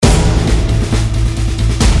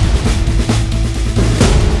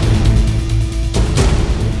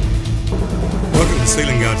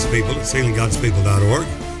People at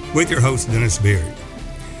SealingGodsPeople.org with your host, Dennis Beard.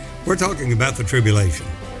 We're talking about the tribulation.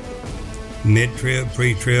 Mid-trib,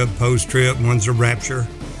 pre-trib, post-trib, one's a rapture.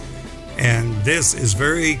 And this is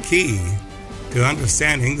very key to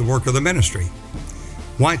understanding the work of the ministry.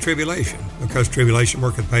 Why tribulation? Because tribulation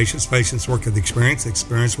worketh patience, patience worketh experience,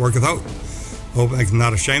 experience worketh hope. Hope maketh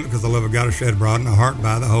not ashamed, because the love of God is shed abroad in the heart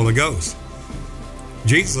by the Holy Ghost.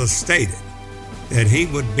 Jesus stated that he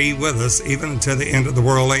would be with us even until the end of the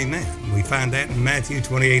world. Amen. We find that in Matthew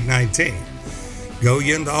 28:19. Go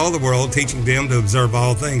ye into all the world, teaching them to observe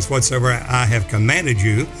all things whatsoever I have commanded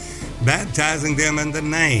you, baptizing them in the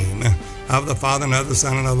name of the Father and of the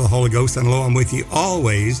Son and of the Holy Ghost. And lo, I'm with you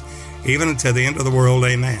always, even until the end of the world.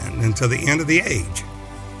 Amen. Until the end of the age.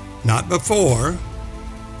 Not before,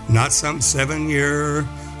 not some 7-year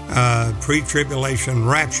pre-tribulation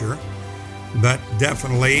rapture, but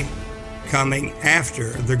definitely coming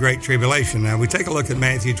after the Great Tribulation. Now, we take a look at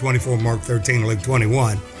Matthew 24, Mark 13, Luke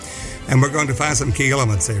 21, and we're going to find some key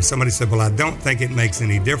elements there. Somebody said, well, I don't think it makes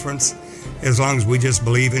any difference as long as we just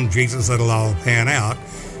believe in Jesus, it'll all pan out,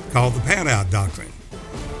 called the pan-out doctrine.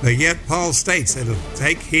 But yet, Paul states that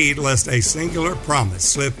take heed lest a singular promise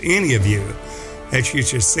slip any of you, that you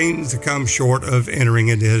should seem to come short of entering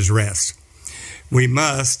into his rest. We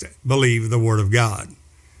must believe the Word of God.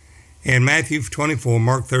 In Matthew 24,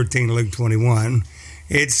 Mark 13, Luke 21,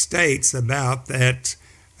 it states about that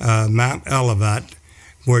Mount Olivet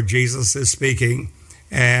where Jesus is speaking,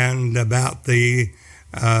 and about the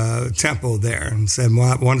temple there, and said,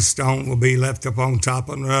 one stone will be left upon top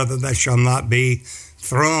of another that shall not be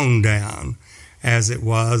thrown down, as it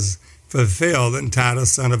was fulfilled in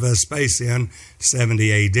Titus, son of Vespasian, 70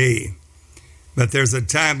 A.D. But there's a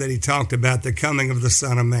time that he talked about the coming of the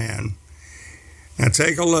Son of Man. Now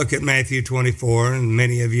take a look at Matthew 24, and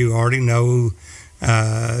many of you already know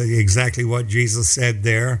exactly what Jesus said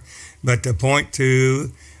there, but to point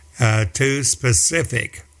to two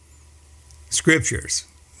specific scriptures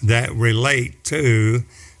that relate to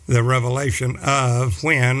the revelation of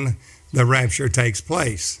when the rapture takes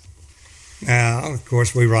place. Now, of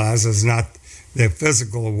course, we realize it's not the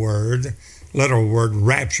physical word, literal word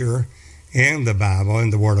rapture in the Bible,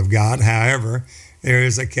 in the Word of God. However, there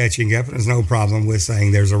is a catching up, and there's no problem with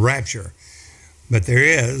saying there's a rapture. But there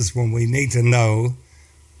is, when we need to know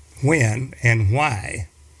when and why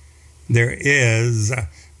there is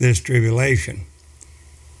this tribulation.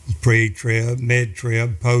 Pre-trib,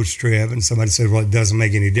 mid-trib, post-trib, and somebody said, well, it doesn't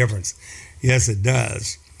make any difference. Yes, it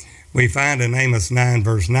does. We find in Amos 9,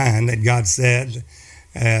 verse 9, that God said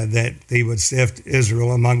that he would sift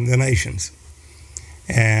Israel among the nations.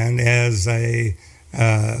 And as a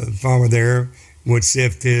farmer there would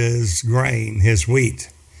sift his grain, his wheat,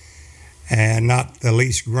 and not the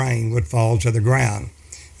least grain would fall to the ground.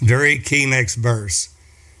 Very key next verse,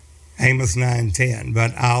 Amos 9:10,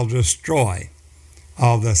 but I'll destroy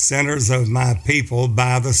all the sinners of my people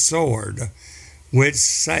by the sword, which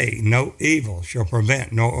say no evil shall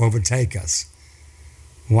prevent nor overtake us.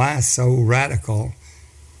 Why so radical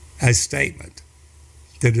a statement?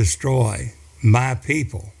 To destroy my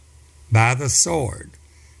people by the sword,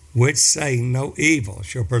 which say no evil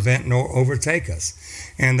shall prevent nor overtake us.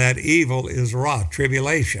 And that evil is wrought,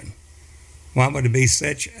 tribulation. Why would it be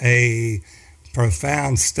such a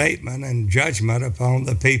profound statement and judgment upon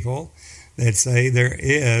the people that say there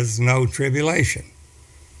is no tribulation?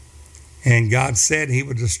 And God said he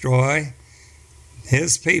would destroy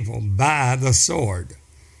his people by the sword,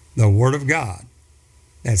 the Word of God.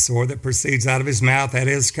 That sword that proceeds out of his mouth, that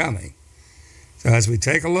is coming. So as we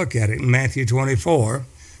take a look at it in Matthew 24,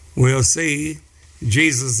 we'll see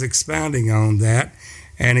Jesus expounding on that.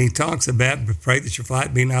 And he talks about, pray that your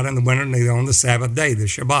flight be not in the winter, neither on the Sabbath day, the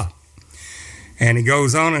Shabbat. And he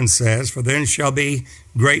goes on and says, for then shall be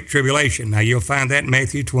great tribulation. Now you'll find that in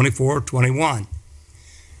Matthew 24:21.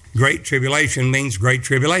 Great tribulation means great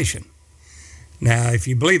tribulation. Now, if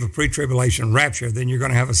you believe a pre-tribulation rapture, then you're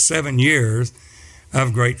going to have 7 years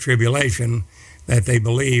of great tribulation that they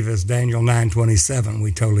believe is Daniel 9:27.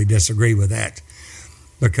 We totally disagree with that,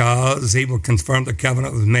 because he will confirm the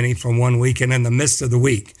covenant with many for 1 week, and in the midst of the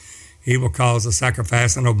week, he will cause the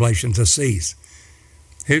sacrifice and oblation to cease.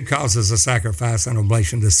 Who causes the sacrifice and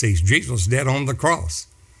oblation to cease? Jesus dead on the cross.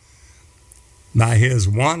 By his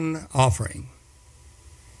one offering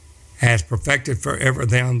has perfected forever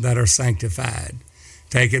them that are sanctified,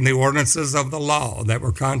 taking the ordinances of the law that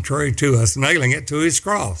were contrary to us, nailing it to his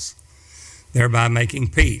cross, thereby making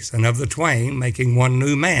peace, and of the twain making one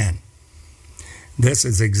new man. This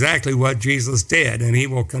is exactly what Jesus did, and he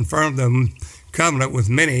will confirm the covenant with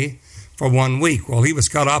many for 1 week. Well, he was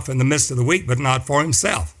cut off in the midst of the week, but not for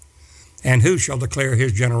himself. And who shall declare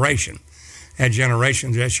his generation? A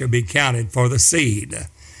generation that shall be counted for the seed.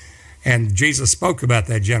 And Jesus spoke about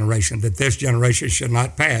that generation, that this generation should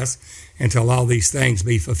not pass until all these things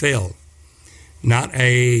be fulfilled. Not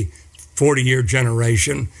a 40-year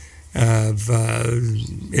generation of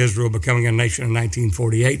Israel becoming a nation in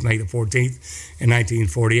 1948, May the 14th, in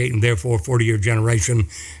 1948, and therefore 40-year generation,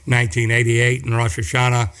 1988, and Rosh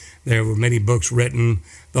Hashanah. There were many books written,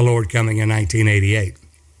 the Lord coming in 1988,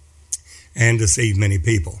 and deceived many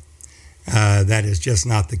people. That is just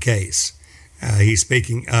not the case. He's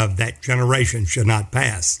speaking of that generation should not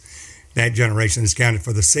pass. That generation is counted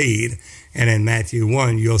for the seed, and in Matthew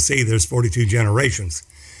 1, you'll see there's 42 generations.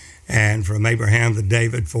 And from Abraham to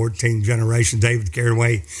David, 14 generations. David carried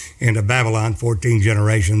away into Babylon, 14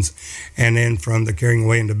 generations. And then from the carrying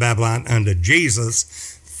away into Babylon unto Jesus,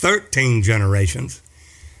 13 generations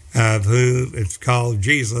of who it's called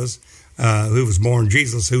Jesus, who was born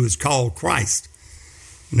Jesus, who is called Christ.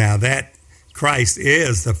 Now that Christ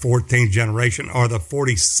is the 14th generation, or the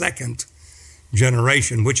 42nd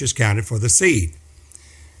generation, which is counted for the seed.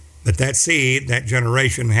 But that seed, that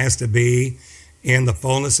generation, has to be in the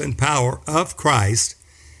fullness and power of Christ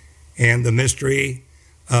and the mystery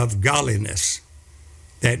of godliness.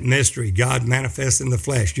 That mystery, God manifests in the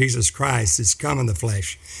flesh. Jesus Christ is come in the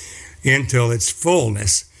flesh until its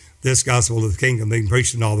fullness. This gospel of the kingdom being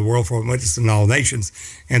preached in all the world for a witness in all nations,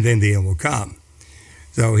 and then the end will come.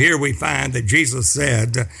 So here we find that Jesus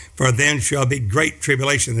said, for then shall be great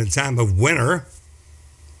tribulation in the time of winter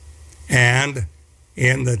and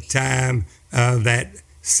in the time of that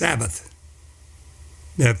Sabbath,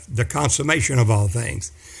 the consummation of all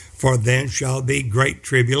things. For then shall be great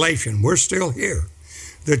tribulation. We're still here.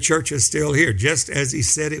 The church is still here, just as he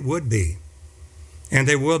said it would be. And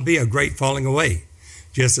there will be a great falling away,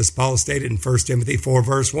 just as Paul stated in 1 Timothy 4,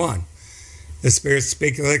 verse 1. The Spirit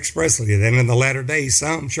speaketh expressly, then in the latter days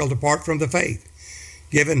some shall depart from the faith,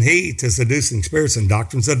 giving heed to seducing spirits and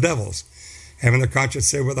doctrines of devils, having their conscience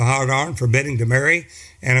seared with a hard iron, forbidding to marry,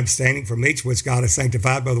 and abstaining from each which God has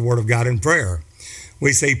sanctified by the word of God in prayer.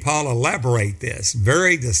 We see Paul elaborate this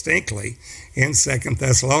very distinctly in 2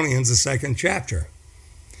 Thessalonians, the 2nd chapter.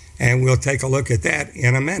 And we'll take a look at that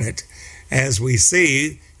in a minute as we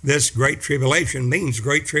see this great tribulation means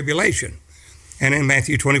great tribulation. And in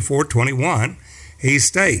Matthew 24:21, he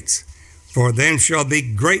states, for then shall be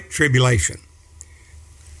great tribulation.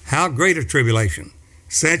 How great a tribulation?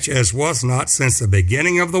 Such as was not since the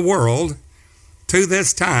beginning of the world to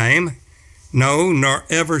this time, no, nor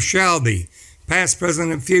ever shall be. Past,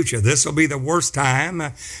 present, and future. This will be the worst time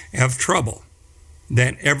of trouble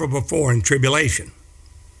than ever before in tribulation.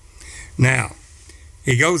 Now,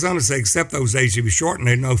 he goes on to say, except those days shall be shortened,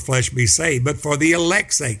 and no flesh be saved, but for the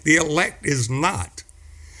elect's sake. The elect is not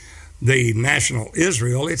the national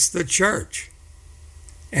Israel, it's the church.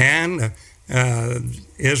 And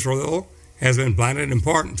Israel has been blinded in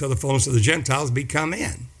part until the fullness of the Gentiles be come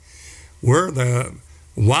in. We're the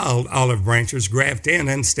wild olive branches graft in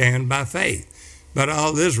and stand by faith. But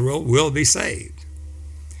all Israel will be saved.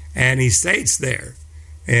 And he states there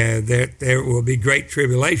that there will be great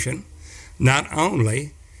tribulation, not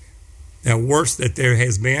only the worst that there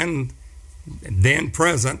has been, then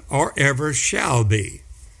present, or ever shall be.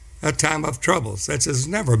 A time of trouble such as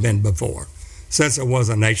never been before, since there was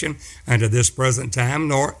a nation unto this present time,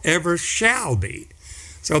 nor ever shall be.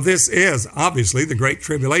 So this is obviously the great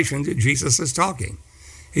tribulation that Jesus is talking.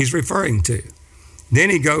 He's referring to. Then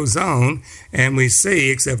he goes on, and we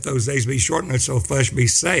see, except those days be shortened, and so flesh be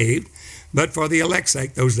saved, but for the elect's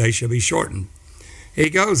sake those days shall be shortened. He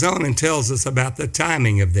goes on and tells us about the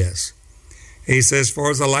timing of this. He says, for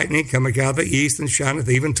as the lightning cometh out of the east and shineth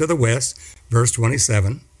even to the west, verse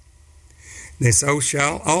 27, then so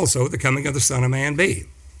shall also the coming of the Son of Man be.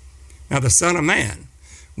 Now the Son of Man,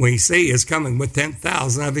 we see, is coming with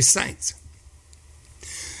 10,000 of his saints.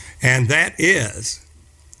 And that is,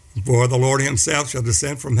 for the Lord himself shall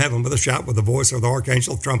descend from heaven with a shout, with the voice of the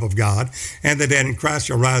archangel, trump of God, and the dead in Christ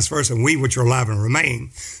shall rise first, and we which are alive and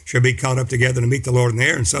remain shall be caught up together to meet the Lord in the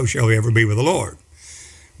air, and so shall we ever be with the Lord.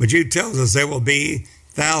 But Jude tells us there will be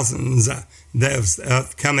thousands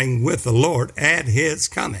of coming with the Lord at his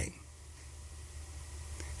coming.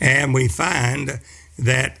 And we find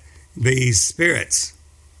that these spirits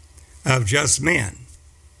of just men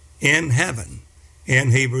in heaven,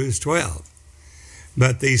 in Hebrews 12,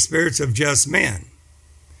 but these spirits of just men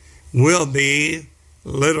will be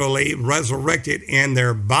literally resurrected in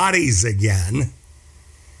their bodies again,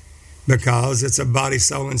 because it's a body,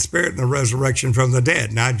 soul, and spirit in the resurrection from the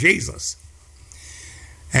dead. Now Jesus,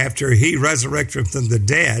 after he resurrected from the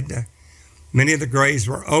dead, many of the graves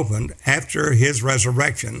were opened after his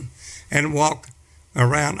resurrection, and walk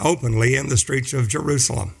around openly in the streets of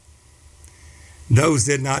Jerusalem. Those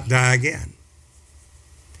did not die again.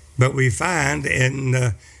 But we find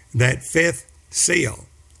in that fifth seal,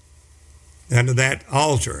 under that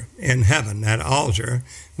altar in heaven, that altar,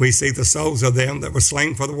 we see the souls of them that were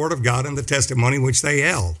slain for the word of God and the testimony which they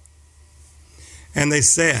held. And they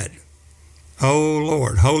said, O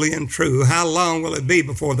Lord, holy and true, how long will it be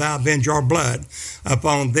before thou avenge our blood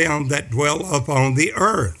upon them that dwell upon the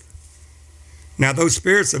earth? Now those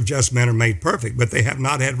spirits of just men are made perfect, but they have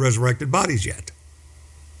not had resurrected bodies yet.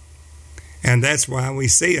 And that's why we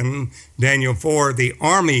see in Daniel 4 the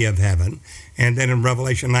army of heaven, and then in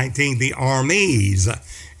Revelation 19 the armies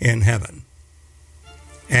in heaven.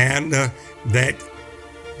 And that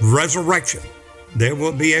resurrection, there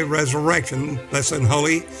will be a resurrection. Blessed and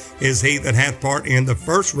holy is he that hath part in the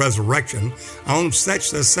first resurrection. On such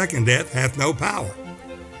the second death hath no power.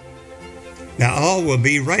 Now all will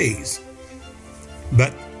be raised,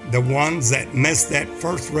 but the ones that missed that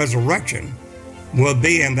first resurrection will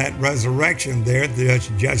be in that resurrection there, the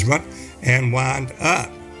judgment, and wind up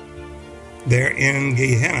there in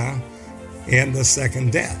Gehenna in the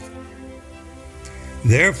second death.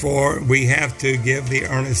 Therefore, we have to give the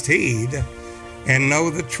earnest heed and know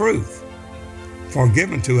the truth, for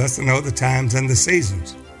given to us to know the times and the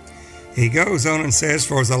seasons. He goes on and says,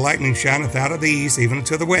 for as the lightning shineth out of the east, even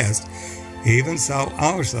to the west, even so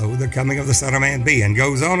also the coming of the Son of Man be. And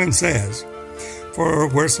goes on and says, for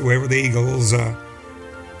wheresoever the eagles are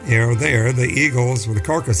there, the eagles, where the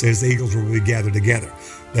carcass is, the eagles will be gathered together.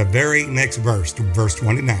 The very next verse, verse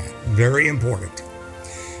 29, very important.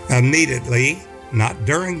 Immediately, not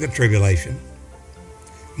during the tribulation,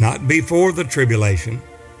 not before the tribulation,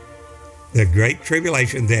 the great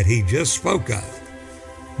tribulation that he just spoke of,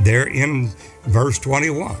 there in verse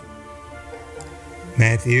 21.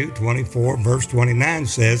 Matthew 24, verse 29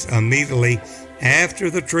 says, immediately after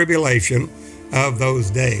the tribulation of those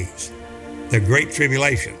days, the great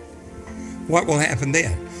tribulation. What will happen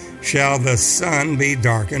then? Shall the sun be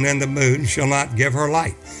darkened and the moon shall not give her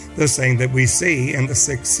light? The same that we see in the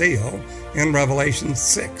sixth seal in Revelation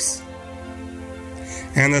 6.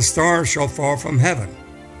 And the stars shall fall from heaven.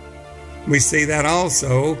 We see that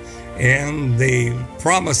also in the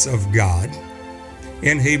promise of God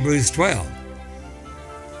in Hebrews 12.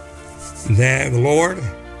 That the Lord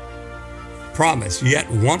promised, yet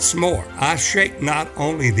once more, I shake not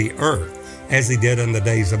only the earth, as he did in the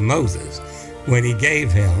days of Moses, when he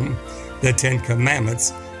gave him the 10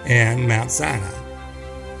 Commandments and Mount Sinai.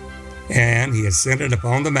 And he ascended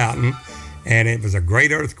upon the mountain, and it was a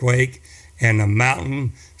great earthquake, and the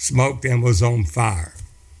mountain smoked and was on fire.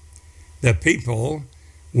 The people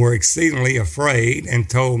were exceedingly afraid and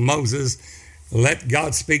told Moses, let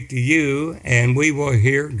God speak to you, and we will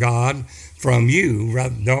hear God from you.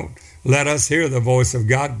 Don't let us hear the voice of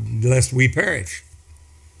God, lest we perish.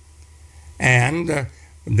 And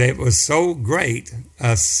there was so great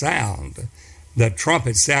a sound, the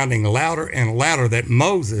trumpet sounding louder and louder, that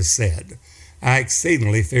Moses said, I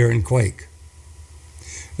exceedingly fear and quake.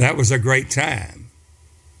 That was a great time.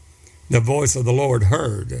 The voice of the Lord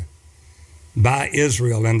heard by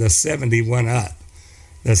Israel, and the 70 went up.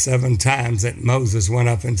 The 7 times that Moses went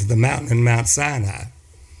up into the mountain in Mount Sinai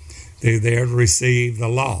to there receive the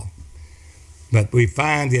law. But we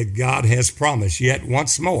find that God has promised yet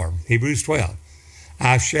once more, Hebrews 12,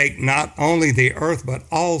 I shake not only the earth, but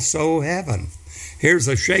also heaven. Here's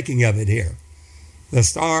a shaking of it here. The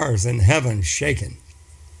stars in heaven shaken.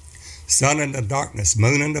 Sun in the darkness,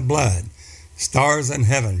 moon in the blood. Stars in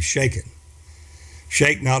heaven shaken.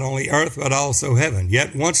 Shake not only earth, but also heaven.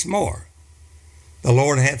 Yet once more, the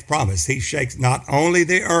Lord hath promised, he shakes not only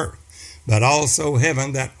the earth, but also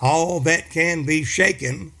heaven, that all that can be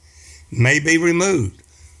shaken may be removed.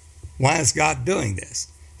 Why is God doing this?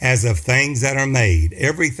 As of things that are made.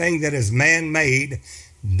 Everything that is man-made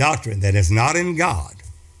doctrine that is not in God,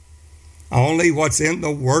 only what's in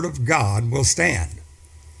the Word of God will stand.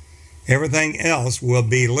 Everything else will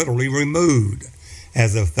be literally removed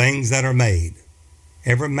as of things that are made.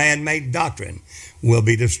 Every man-made doctrine will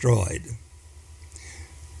be destroyed.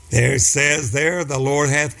 There it says there, the Lord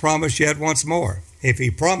hath promised yet once more. If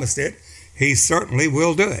he promised it, he certainly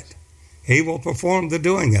will do it. He will perform the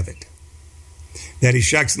doing of it. That he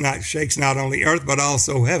shakes not only earth, but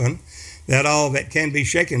also heaven, that all that can be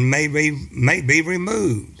shaken may be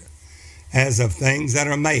removed as of things that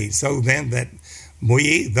are made. So then that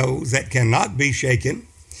we, those that cannot be shaken,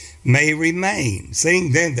 may remain,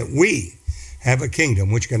 seeing then that we have a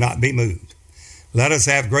kingdom which cannot be moved. Let us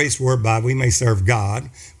have grace whereby we may serve God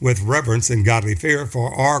with reverence and godly fear,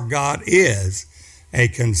 for our God is a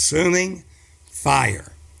consuming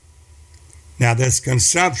fire. Now this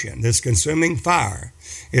consumption, this consuming fire,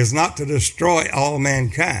 is not to destroy all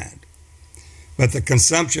mankind, but the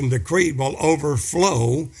consumption decreed will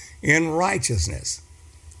overflow in righteousness.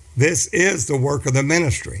 This is the work of the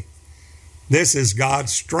ministry. This is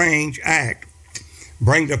God's strange act.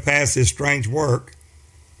 Bring to pass his strange work,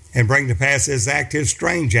 and bring to pass his act, his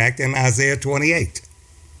strange act, in Isaiah 28.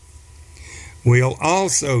 We'll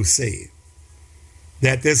also see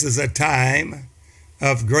that this is a time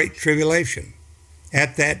of great tribulation.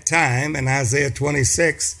 At that time, in Isaiah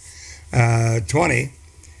 26:20,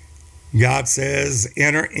 God says,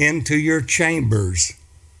 enter into your chambers.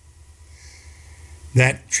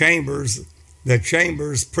 That chambers, the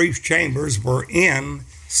chambers, priest chambers, were in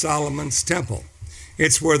Solomon's temple.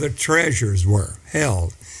 It's where the treasures were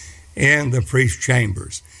held, in the priest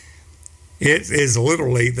chambers. It is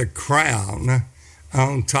literally the crown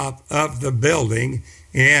on top of the building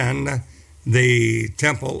in the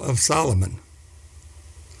Temple of Solomon.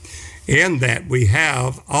 In that we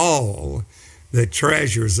have all the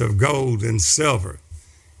treasures of gold and silver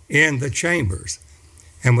in the chambers.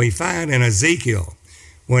 And we find in Ezekiel,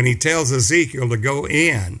 when he tells Ezekiel to go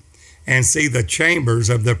in and see the chambers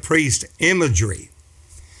of the priest imagery.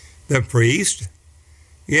 The priest,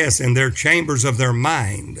 yes, in their chambers of their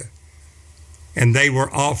mind. And they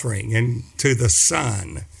were offering to the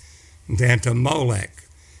sun and to Molech,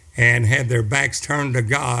 and had their backs turned to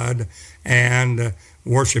God and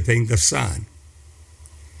worshiping the sun.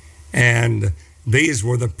 And these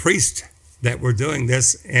were the priests that were doing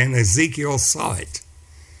this, and Ezekiel saw it.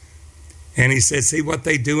 And he said, see what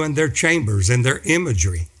they do in their chambers, in their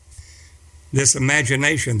imagery. This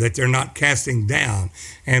imagination that they're not casting down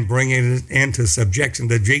and bringing it into subjection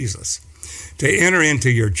to Jesus. To enter into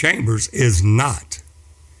your chambers is not,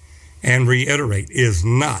 and reiterate, is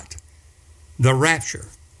not the rapture.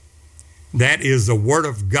 That is the word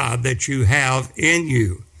of God that you have in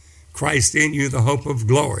you. Christ in you, the hope of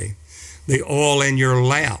glory. The oil in your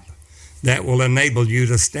lamp that will enable you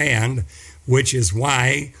to stand, which is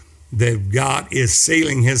why God is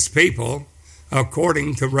sealing his people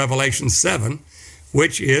according to Revelation 7,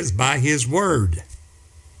 which is by his word.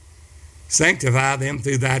 Sanctify them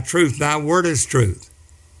through thy truth. Thy word is truth.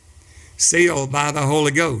 Sealed by the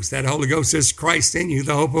Holy Ghost. That Holy Ghost is Christ in you,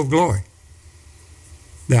 the hope of glory.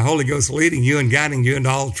 The Holy Ghost leading you and guiding you into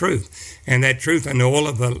all truth. And that truth and the oil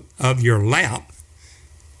of your lamp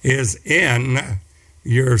is in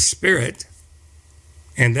your spirit.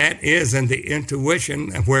 And that is in the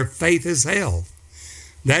intuition where faith is held.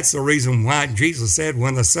 That's the reason why Jesus said,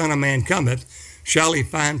 when the Son of Man cometh, shall he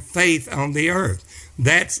find faith on the earth.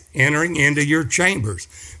 That's entering into your chambers.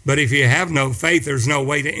 But if you have no faith, there's no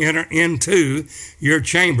way to enter into your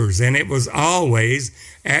chambers. And it was always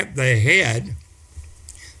at the head,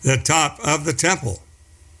 the top of the temple,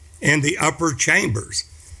 in the upper chambers.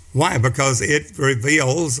 Why? Because it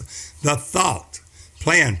reveals the thought,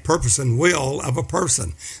 plan, purpose, and will of a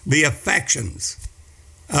person, the affections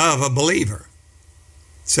of a believer.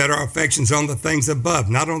 Set our affections on the things above,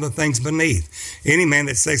 not on the things beneath. Any man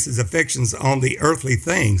that sets his affections on the earthly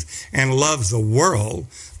things and loves the world,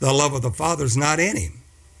 the love of the Father is not in him.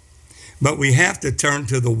 But we have to turn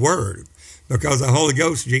to the Word, because the Holy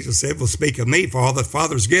Ghost, Jesus said, will speak of me, for all the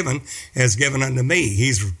Father's given has given unto me.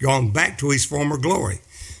 He's gone back to his former glory,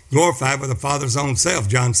 glorified with the Father's own self,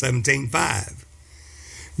 John 17:5.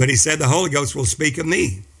 But he said the Holy Ghost will speak of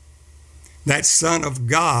me, that Son of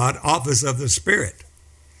God, office of the Spirit,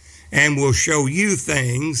 and will show you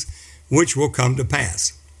things which will come to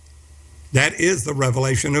pass. That is the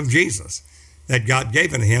revelation of Jesus, that God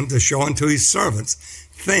gave unto him to show unto his servants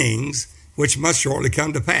things which must shortly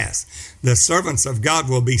come to pass. The servants of God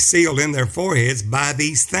will be sealed in their foreheads by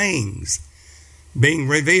these things being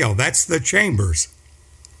revealed. That's the chambers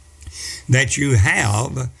that you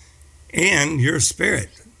have in your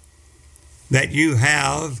spirit, that you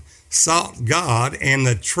have sought God and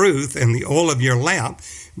the truth and the oil of your lamp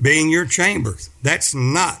being your chambers. That's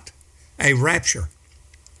not a rapture.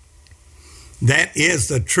 That is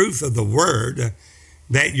the truth of the word,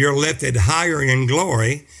 that you're lifted higher in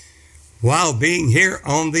glory while being here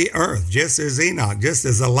on the earth, just as Enoch, just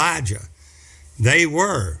as Elijah. They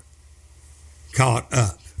were caught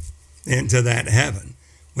up into that heaven.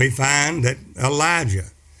 We find that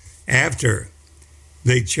Elijah, after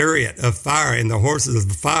the chariot of fire and the horses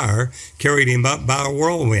of fire carried him up by a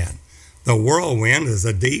whirlwind. The whirlwind is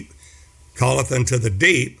a deep, calleth unto the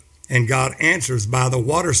deep, and God answers by the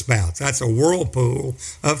water spouts. That's a whirlpool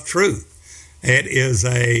of truth. It is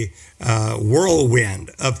a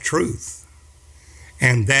whirlwind of truth.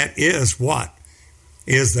 And that is what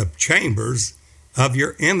is the chambers of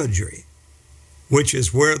your imagery. which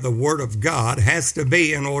is where the Word of God has to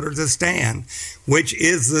be in order to stand, which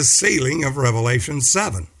is the sealing of Revelation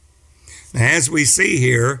 7. Now, as we see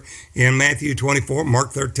here in Matthew 24,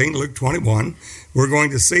 Mark 13, Luke 21, we're going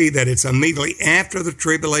to see that it's immediately after the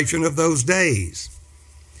tribulation of those days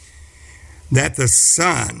that the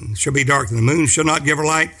sun shall be dark, and the moon shall not give her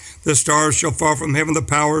light, the stars shall fall from heaven, the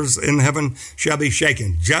powers in heaven shall be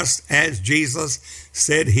shaken, just as Jesus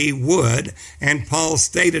said he would. And Paul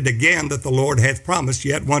stated again that the Lord hath promised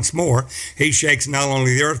yet once more, he shakes not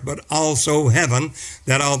only the earth, but also heaven,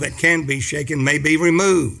 that all that can be shaken may be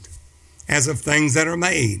removed, as of things that are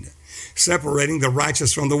made, separating the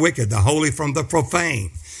righteous from the wicked, the holy from the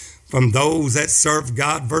profane, from those that serve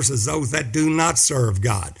God versus those that do not serve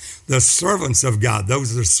God. The servants of God,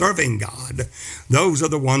 those that are serving God, those are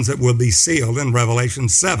the ones that will be sealed in Revelation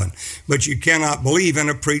 7. But you cannot believe in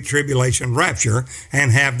a pre-tribulation rapture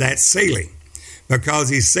and have that sealing, because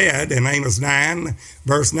he said in Amos 9,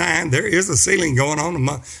 verse 9, there is a sealing going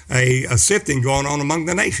on, a sifting going on among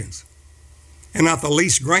the nations, and not the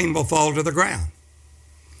least grain will fall to the ground.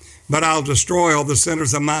 But I'll destroy all the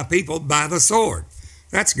sinners of my people by the sword.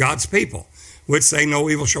 That's God's people, which say no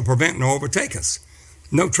evil shall prevent nor overtake us.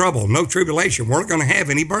 No trouble, no tribulation. We're not going to have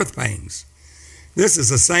any birth pains. This is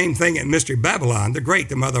the same thing at Mystery Babylon, the great,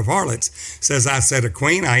 the mother of harlots, says, I said a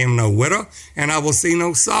queen, I am no widow, and I will see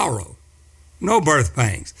no sorrow, no birth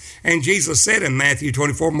pains. And Jesus said in Matthew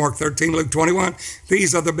 24, Mark 13, Luke 21,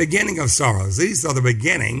 these are the beginning of sorrows. These are the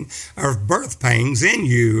beginning of birth pains in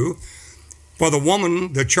you, for the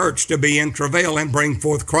woman, the church, to be in travail and bring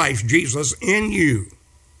forth Christ Jesus in you.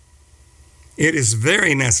 It is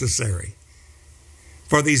very necessary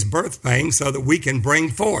for these birth pains so that we can bring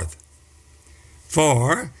forth.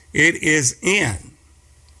 For it is in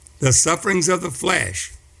the sufferings of the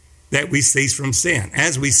flesh that we cease from sin,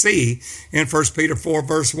 as we see in 1 Peter 4,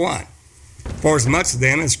 verse 1. For as much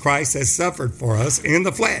then as Christ has suffered for us in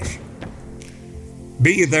the flesh,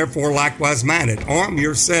 be ye therefore likewise minded. Arm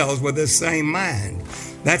yourselves with this same mind.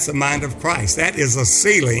 That's the mind of Christ. That is a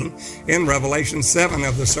sealing in Revelation 7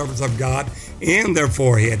 of the servants of God in their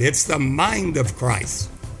forehead. It's the mind of Christ.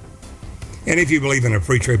 And if you believe in a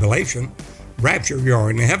pre-tribulation rapture, you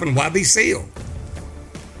are in heaven, why be sealed?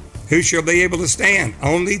 Who shall be able to stand?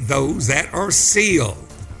 Only those that are sealed.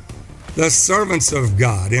 The servants of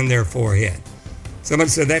God in their forehead.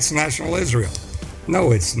 Somebody said that's national Israel.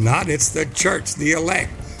 No, it's not. It's the church, the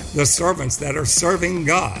elect, the servants that are serving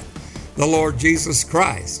God, the Lord Jesus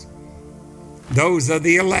Christ. Those are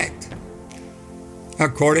the elect,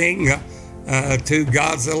 according to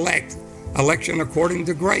God's election according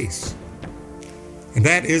to grace. And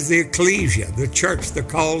that is the ecclesia, the church, the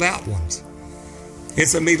called out ones.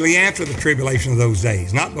 It's immediately after the tribulation of those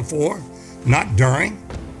days, not before, not during,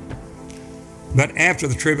 but after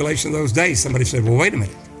the tribulation of those days. Somebody said, well, wait a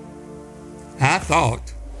minute. I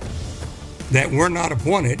thought that we're not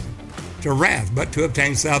appointed to wrath, but to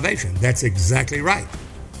obtain salvation. That's exactly right.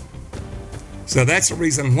 So that's the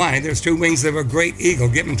reason why there's two wings of a great eagle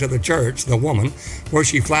given to the church, the woman, where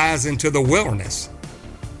she flies into the wilderness.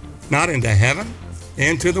 Not into heaven,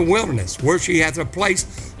 into the wilderness, where she has a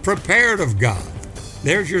place prepared of God.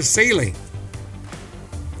 There's your sealing,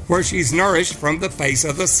 where she's nourished from the face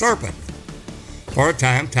of the serpent. For a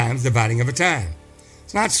time, time's dividing of a time.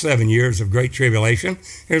 It's not 7 years of great tribulation.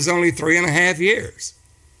 There's only 3.5 years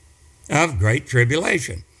of great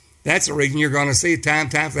tribulation. That's the reason you're going to see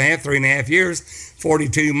times a half, 3.5 years,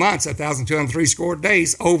 42 months, 1,260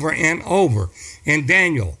 days over and over. In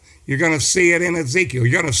Daniel, you're going to see it in Ezekiel.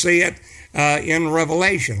 You're going to see it in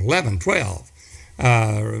Revelation 11, 12,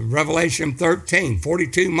 Revelation 13,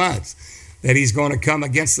 42 months that he's going to come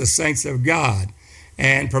against the saints of God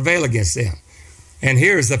and prevail against them. And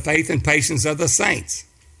here's the faith and patience of the saints.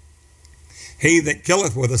 He that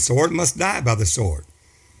killeth with a sword must die by the sword.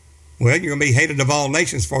 Well, you're going to be hated of all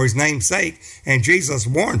nations for his name's sake, and Jesus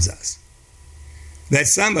warns us that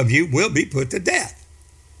some of you will be put to death.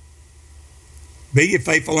 Be ye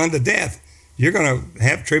faithful unto death. You're going to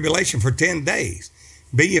have tribulation for 10 days.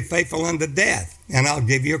 Be ye faithful unto death, and I'll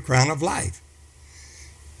give you a crown of life.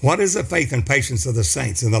 What is the faith and patience of the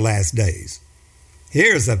saints in the last days?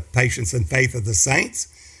 Here's the patience and faith of the saints.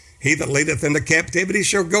 He that leadeth into captivity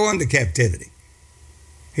shall go into captivity.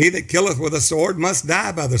 He that killeth with a sword must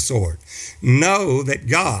die by the sword. Know that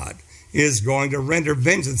God is going to render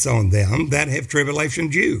vengeance on them that have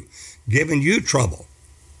tribulationed you, given you trouble.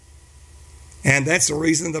 And that's the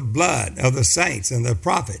reason the blood of the saints and the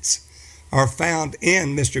prophets are found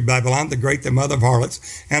in Mystery Babylon, the great, the mother of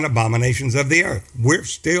harlots and abominations of the earth. We're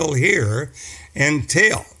still here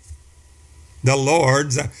until The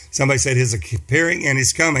Lord's, somebody said his appearing and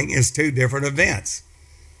his coming is two different events.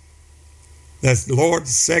 The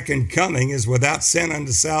Lord's second coming is without sin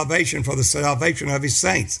unto salvation for the salvation of his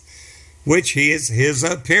saints, which he is his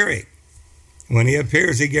appearing. When he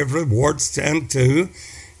appears, he gives rewards unto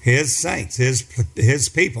his saints, his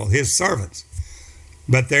people, his servants.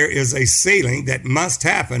 But there is a sealing that must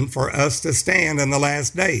happen for us to stand in the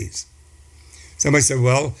last days. Somebody said,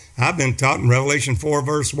 well, I've been taught in Revelation 4,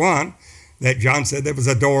 verse 1, that John said there was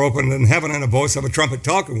a door opened in heaven and a voice of a trumpet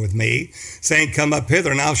talking with me, saying, come up hither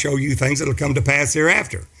and I'll show you things that will come to pass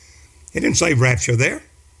hereafter. It didn't say rapture there.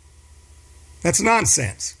 That's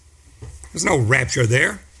nonsense. There's no rapture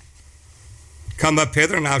there. Come up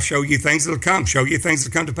hither and I'll show you things that will come. Show you things that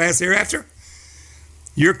will come to pass hereafter.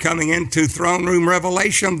 You're coming into throne room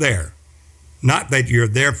revelation there. Not that you're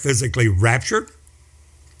there physically raptured.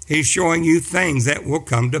 He's showing you things that will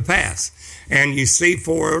come to pass. And you see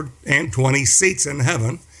 420 seats in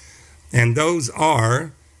heaven, and those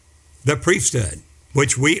are the priesthood,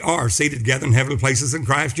 which we are seated together in heavenly places in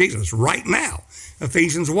Christ Jesus right now,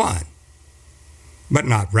 Ephesians 1. But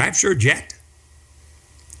not raptured yet.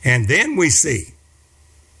 And then we see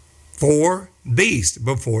 4 beasts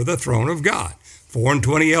before the throne of God.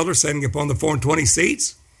 420 elders sitting upon the 420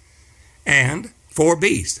 seats, and 4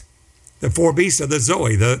 beasts. The 4 beasts of the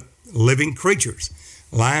Zoe, the living creatures,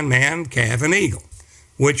 lion, man, calf, and eagle,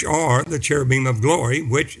 which are the cherubim of glory,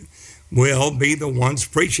 which will be the ones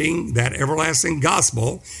preaching that everlasting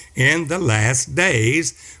gospel in the last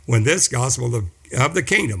days, when this gospel of the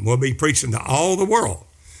kingdom will be preached into all the world.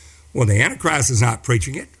 Well, the Antichrist is not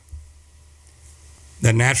preaching it.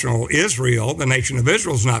 The national Israel, the nation of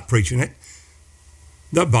Israel, is not preaching it.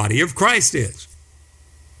 The body of Christ is.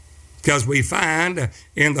 Because we find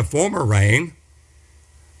in the former reign,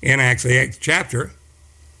 in Acts the 8th chapter,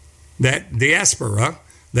 that diaspora,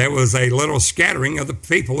 there was a little scattering of the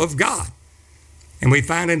people of God. And we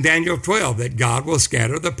find in Daniel 12 that God will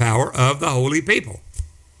scatter the power of the holy people.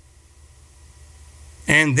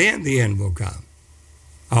 And then the end will come.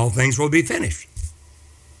 All things will be finished.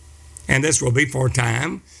 And this will be for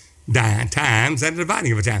times and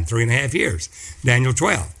dividing of a time, 3.5 years. Daniel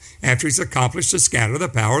 12, after he's accomplished to scatter the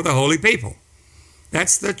power of the holy people.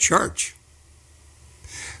 That's the church.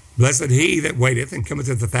 Blessed he that waiteth and cometh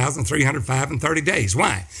to the 1,305 days.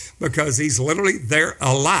 Why? Because he's literally there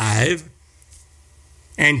alive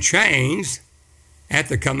and changed at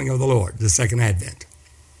the coming of the Lord, the second advent.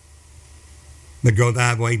 But go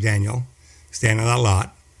thy way, Daniel, stand in thy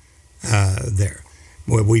lot there.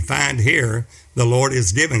 Well, we find here the Lord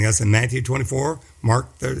is giving us in Matthew 24, Mark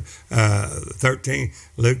 13,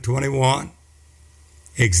 Luke 21,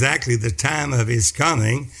 exactly the time of his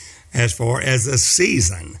coming as far as the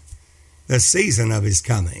season of his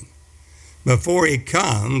coming. Before he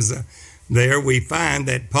comes, there we find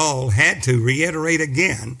that Paul had to reiterate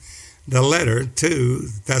again the letter to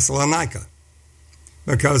Thessalonica,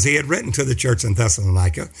 because he had written to the church in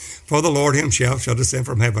Thessalonica, for the Lord himself shall descend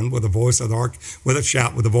from heaven with a voice of with a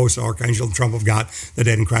shout, with the voice of the archangel, and the trump of God. The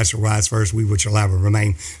dead in Christ shall rise first. We which shall alive and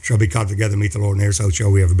remain shall be caught together to meet the Lord, and there so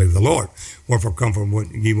shall we ever be with the Lord. Wherefore comfort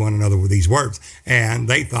ye one another with these words. And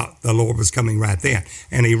they thought the Lord was coming right then.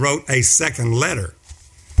 And he wrote a second letter.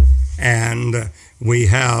 And we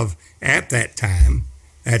have at that time,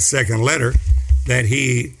 that second letter, that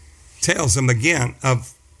he tells them again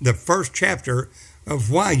of the first chapter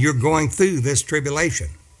of why you're going through this tribulation,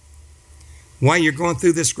 why you're going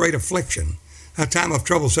through this great affliction, a time of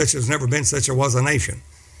trouble such as never been, such as was a nation.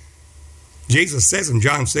 Jesus says in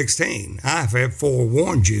John 16, I have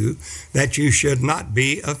forewarned you that you should not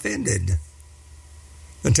be offended.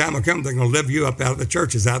 The time will come, they're going to lift you up out of the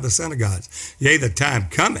churches, out of the synagogues. Yea, the time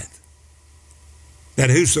cometh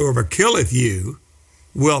that whosoever killeth you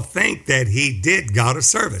will think that he did God a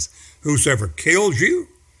service. Whosoever kills you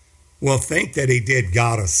will think that he did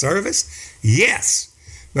God a service? Yes,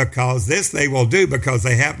 because this they will do, because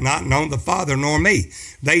they have not known the Father nor me.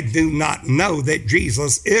 They do not know that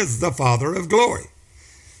Jesus is the Father of glory.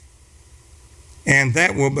 And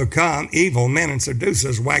that will become evil men and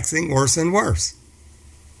seducers, waxing worse and worse.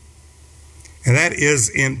 And that is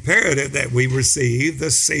imperative that we receive the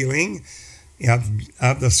sealing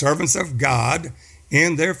of the servants of God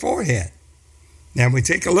in their forehead. Now we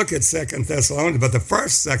take a look at 2 Thessalonians, but the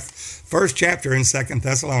first chapter in 2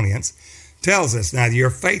 Thessalonians tells us, now your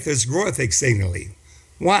faith is groweth exceedingly.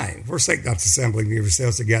 Why? Forsake not the assembling of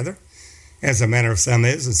yourselves together, as the manner of some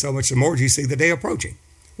is, and so much the more as you see the day approaching.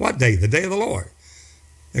 What day? The day of the Lord,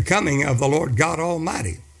 the coming of the Lord God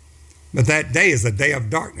Almighty. But that day is a day of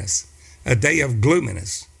darkness, a day of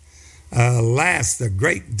gloominess. Alas, the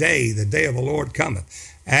great day, the day of the Lord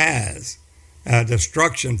cometh, as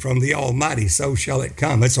destruction from the Almighty, so shall it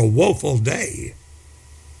come. It's a woeful day.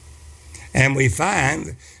 And we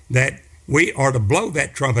find that we are to blow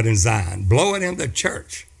that trumpet in Zion, blow it in the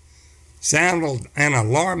church, sound an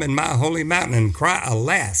alarm in my holy mountain, and cry,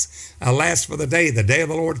 alas, alas for the day of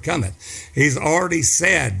the Lord cometh. He's already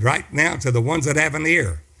said right now to the ones that have an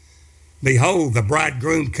ear, behold, the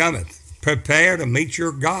bridegroom cometh. Prepare to meet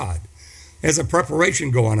your God. There's a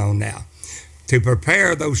preparation going on now to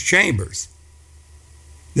prepare those chambers,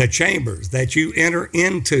 the chambers that you enter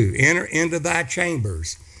into thy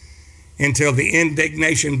chambers until the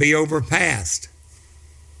indignation be overpassed.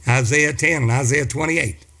 Isaiah 10 and Isaiah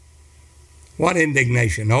 28. What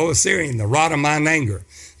indignation? O Assyrian, the rod of mine anger,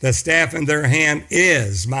 the staff in their hand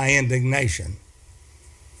is my indignation.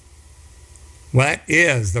 What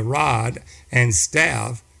is the rod and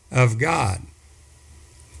staff of God?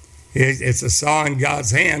 It's a saw in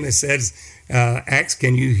God's hand. It says, axe,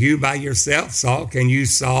 can you hew by yourself? Saw, can you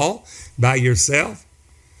saw by yourself?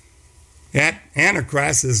 That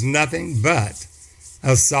Antichrist is nothing but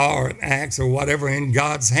a saw or an axe or whatever in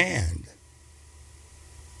God's hand.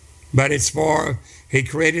 But it's for, he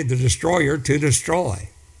created the destroyer to destroy.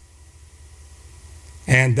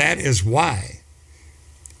 And that is why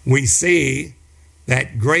we see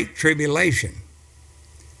that great tribulation.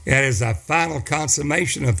 It is a final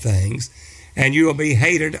consummation of things, and you will be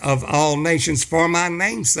hated of all nations for my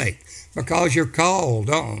name's sake, because you're called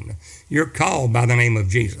on. You're called by the name of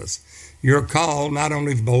Jesus. You're called not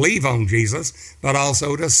only to believe on Jesus, but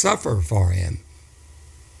also to suffer for him,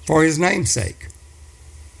 for his name's sake.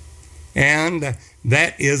 And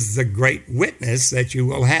that is the great witness that you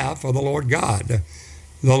will have for the Lord God,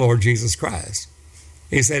 the Lord Jesus Christ.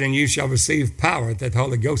 He said, and you shall receive power that the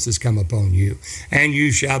Holy Ghost has come upon you, and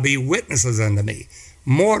you shall be witnesses unto me.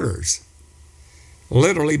 Martyrs,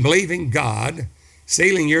 literally believing God,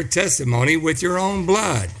 sealing your testimony with your own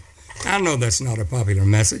blood. I know that's not a popular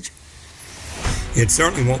message. It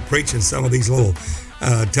certainly won't preach in some of these little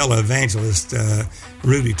televangelist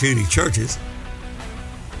Rudy-Tooty churches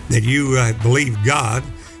that you believe God,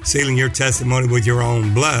 sealing your testimony with your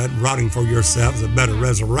own blood, rotting for yourselves a better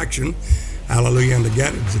resurrection. Hallelujah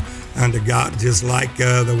unto God, just like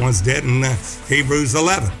the ones dead in Hebrews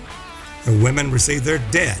 11. The women received their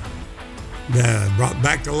dead, brought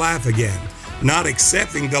back to life again, not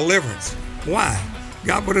accepting deliverance. Why?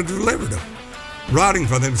 God would have delivered them, rotting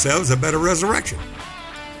for themselves a better resurrection.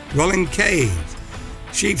 Dwelling in caves,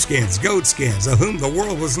 sheepskins, goatskins, of whom the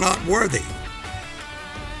world was not worthy.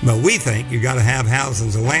 But we think you got to have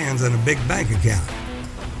houses and lands and a big bank account.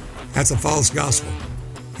 That's a false gospel.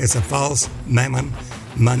 It's a false mammon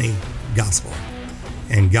money gospel.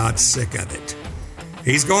 And God's sick of it.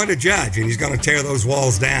 He's going to judge, and he's going to tear those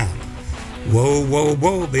walls down. Woe, woe,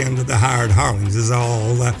 woe be unto the hired harlings is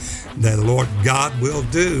all the Lord God will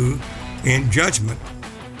do in judgment.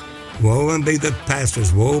 Woe and be the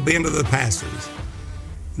pastors, woe be unto the pastors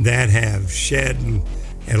that have shed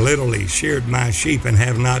and literally sheared my sheep and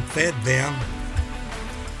have not fed them.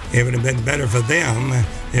 It would have been better for them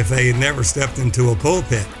if they had never stepped into a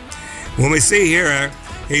pulpit. When we see here,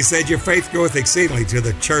 he said, your faith groweth exceedingly to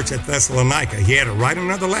the church at Thessalonica. He had to write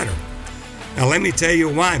another letter. Now let me tell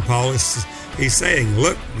you why, Paul. He's saying,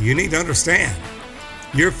 look, you need to understand,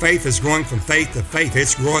 your faith is growing from faith to faith.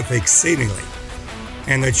 It's growing exceedingly.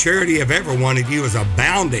 And the charity of every one of you is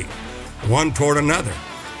abounding one toward another.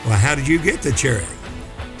 Well, how did you get the charity?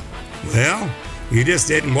 Well, you just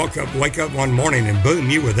didn't wake up one morning and boom,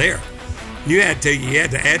 you were there. You had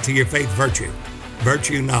to add to your faith virtue.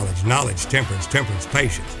 Virtue, knowledge, temperance,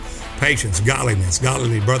 patience, godliness,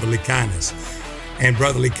 brotherly kindness, and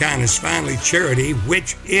brotherly kindness, finally charity,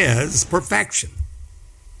 which is perfection.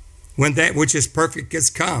 When that which is perfect has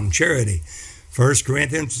come, charity. 1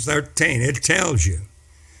 Corinthians 13, it tells you.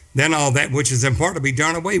 Then all that which is in part to be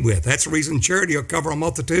done away with. That's the reason charity will cover a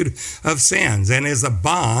multitude of sins and is a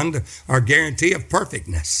bond or guarantee of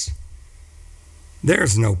perfectness.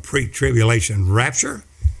 There's no pre-tribulation rapture.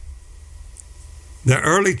 The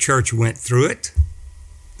early church went through it.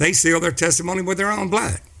 They sealed their testimony with their own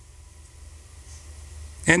blood.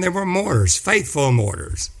 And there were martyrs, faithful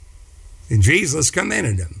martyrs. And Jesus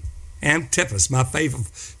commended them. Antipas, my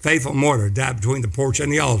faithful martyr, died between the porch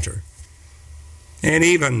and the altar. And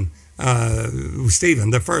even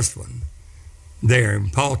Stephen, the first one, there,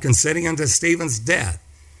 Paul consenting unto Stephen's death.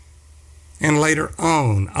 And later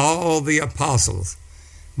on, all the apostles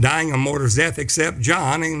dying a martyr's death except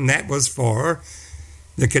John, and that was for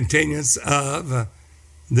the continuance of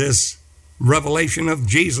this revelation of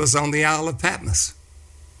Jesus on the Isle of Patmos.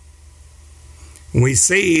 We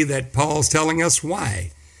see that Paul's telling us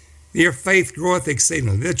why. Your faith groweth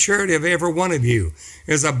exceedingly. The charity of every one of you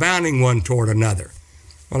is abounding one toward another.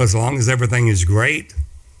 Well, as long as everything is great,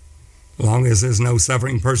 as long as there's no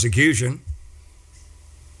suffering persecution,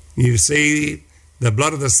 you see, the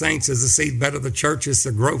blood of the saints is the seed bed of the church. It's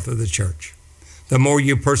the growth of the church. The more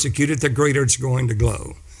you persecute it, the greater it's going to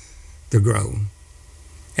grow.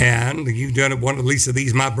 And you've done it one of the least of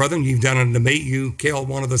these, my brethren. You've done it to me. You killed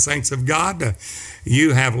one of the saints of God.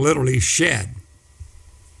 You have literally shed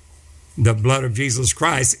the blood of Jesus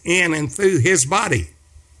Christ in and through his body.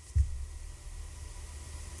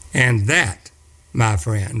 And that, my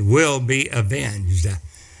friend, will be avenged.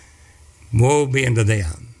 Woe be unto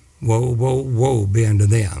them. Woe, woe, woe be unto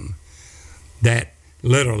them that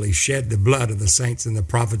literally shed the blood of the saints and the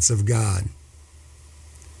prophets of God.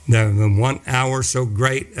 That in 1 hour so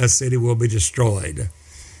great a city will be destroyed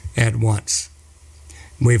at once.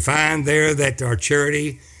 We find there that our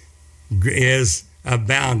charity is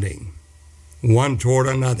abounding one toward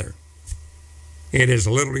another. It is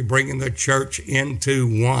literally bringing the church into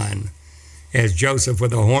one, as Joseph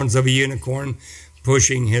with the horns of a unicorn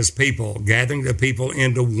pushing his people, gathering the people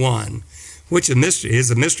into one, which is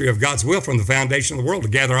the mystery of God's will from the foundation of the world, to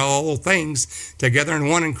gather all things together in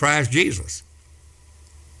one in Christ Jesus.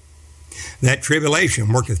 That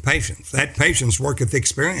tribulation worketh patience. That patience worketh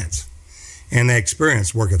experience. And that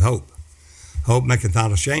experience worketh hope. Hope maketh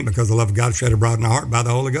not ashamed, because the love of God is shed abroad in our heart by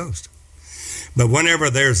the Holy Ghost. But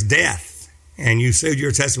whenever there's death, and you sealed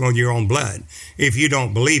your testimony with your own blood, if you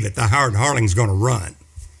don't believe it, the hired harling's going to run.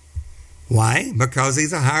 Why? Because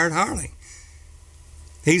he's a hired harling.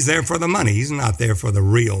 He's there for the money. He's not there for the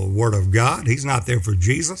real Word of God. He's not there for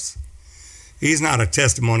Jesus. He's not a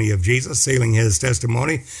testimony of Jesus, sealing his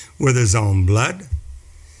testimony with his own blood.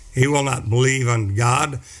 He will not believe on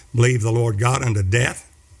God, believe the Lord God unto death.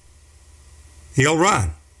 He'll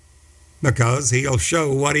run, because he'll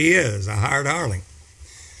show what he is, a hired harling.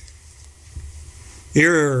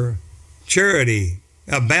 Your charity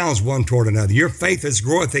abounds one toward another. Your faith is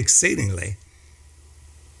groweth exceedingly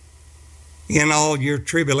in all your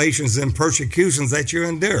tribulations and persecutions that you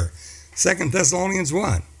endure. 2 Thessalonians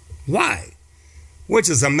 1. Why? Which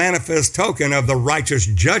is a manifest token of the righteous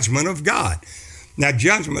judgment of God. Now,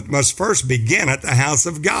 judgment must first begin at the house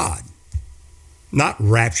of God. Not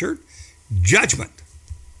rapture, judgment.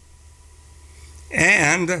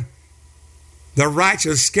 And the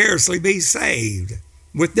righteous scarcely be saved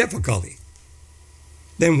with difficulty.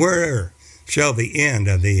 Then where shall the end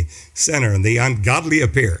of the sinner and the ungodly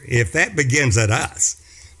appear? If that begins at us,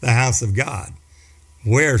 the house of God,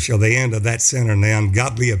 where shall the end of that sinner and the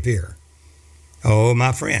ungodly appear? Oh,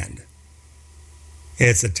 my friend,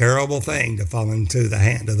 it's a terrible thing to fall into the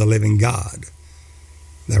hand of the living God.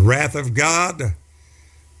 The wrath of God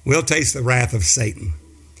will taste the wrath of Satan.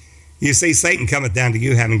 You see, Satan cometh down to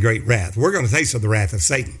you having great wrath. We're going to taste of the wrath of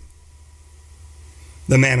Satan,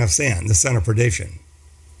 the man of sin, the son of perdition.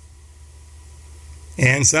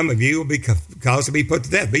 And some of you will be caused to be put to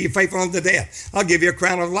death. Be faithful unto death. I'll give you a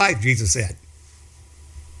crown of life, Jesus said.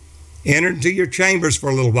 Enter into your chambers for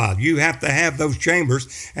a little while. You have to have those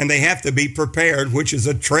chambers, and they have to be prepared, which is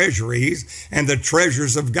the treasuries and the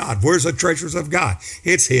treasures of God. Where's the treasures of God?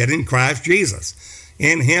 It's hid in Christ Jesus.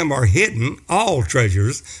 In him are hidden all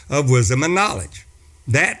treasures of wisdom and knowledge.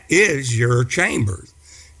 That is your chambers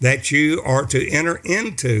that you are to enter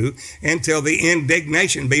into until the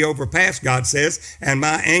indignation be overpassed, God says, and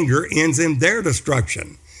my anger ends in their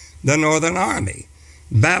destruction. The northern army,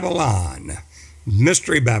 Babylon,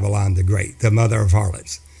 Mystery Babylon the Great, the mother of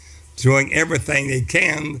harlots, doing everything they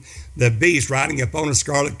can, the beast riding upon a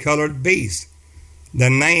scarlet-colored beast. The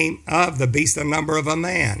name of the beast, the number of a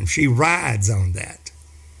man. She rides on that.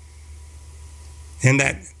 And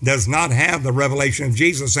that does not have the revelation of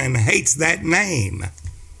Jesus and hates that name,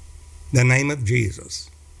 the name of Jesus.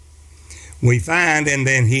 We find, and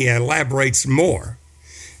then he elaborates more,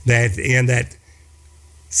 that in that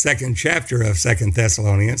second chapter of 2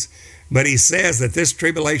 Thessalonians, but he says that this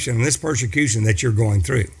tribulation and this persecution that you're going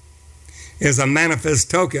through is a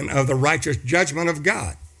manifest token of the righteous judgment of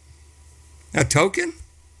God. A token?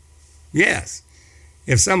 Yes.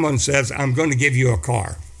 If someone says, I'm going to give you a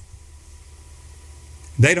car,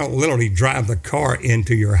 they don't literally drive the car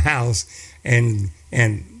into your house and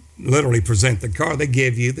literally present the car. They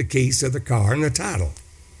give you the keys to the car and the title.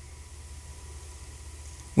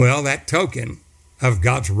 Well, that token of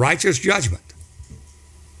God's righteous judgment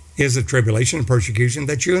is the tribulation and persecution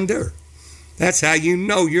that you endure. That's how you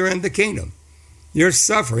know you're in the kingdom. You're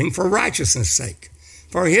suffering for righteousness' sake,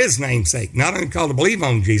 for his name's sake, not only called to believe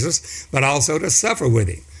on Jesus, but also to suffer with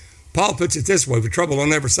him. Paul puts it this way: with trouble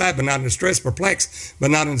on every side, but not in distress, perplexed, but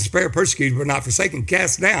not in despair, persecuted, but not forsaken,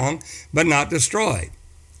 cast down, but not destroyed.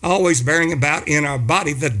 Always bearing about in our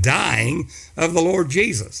body the dying of the Lord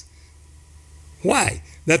Jesus. Why?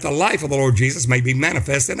 That the life of the Lord Jesus may be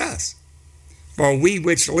manifest in us. For we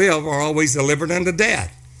which live are always delivered unto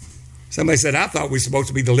death. Somebody said, I thought we were supposed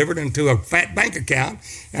to be delivered into a fat bank account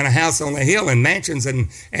and a house on the hill and mansions and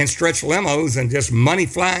stretch limos and just money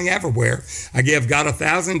flying everywhere. I give God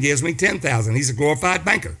 1,000, gives me 10,000. He's a glorified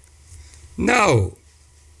banker. No.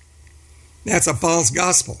 That's a false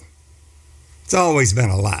gospel. It's always been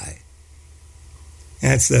a lie.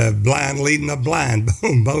 That's the blind leading the blind,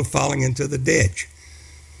 both falling into the ditch.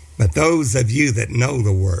 But those of you that know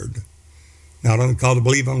the word, not only called to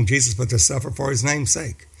believe on Jesus, but to suffer for his name's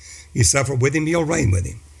sake. You suffer with him, you'll reign with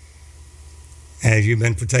him. As you've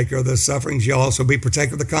been partaker of the sufferings, you'll also be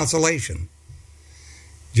partaker of the consolation.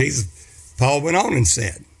 Paul went on and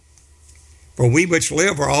said, for we which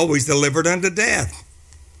live are always delivered unto death.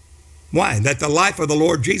 Why? That the life of the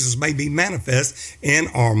Lord Jesus may be manifest in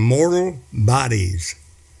our mortal bodies.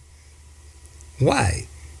 Why?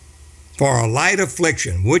 For a light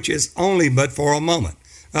affliction, which is only but for a moment.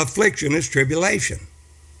 Affliction is tribulation.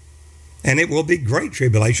 And it will be great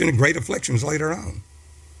tribulation and great afflictions later on.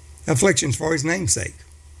 Afflictions for his name's sake.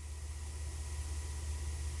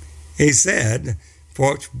 He said,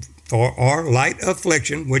 for our light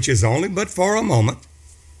affliction, which is only but for a moment.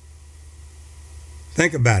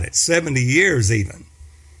 Think about it, 70 years even.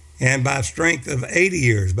 And by strength of 80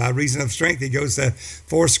 years, by reason of strength, he goes to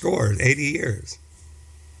 80 years.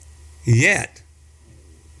 Yet,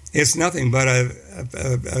 it's nothing but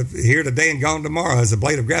a here today and gone tomorrow. As a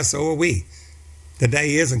blade of grass, so are we. The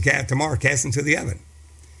day is and tomorrow cast into the oven.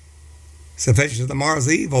 Sufficient of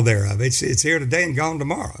tomorrow's evil thereof. It's here today and gone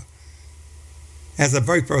tomorrow. As the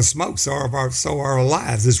vapor of smoke, so are our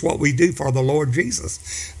lives. It's what we do for the Lord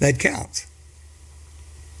Jesus that counts.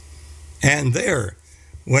 And there,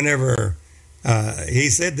 whenever he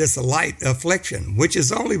said this light affliction, which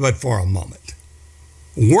is only but for a moment,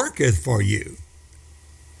 worketh for you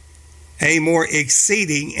a more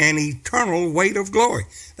exceeding and eternal weight of glory.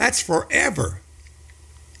 That's forever.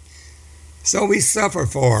 So we suffer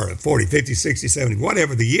for 40, 50, 60, 70,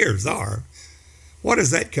 whatever the years are. What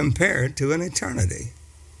is that compared to an eternity?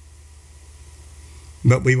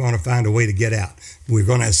 But we want to find a way to get out. We're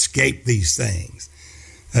going to escape these things.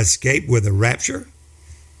 Escape with the rapture.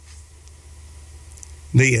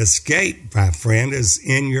 The escape, my friend, is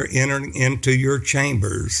in your entering into your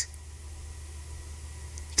chambers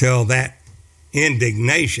till that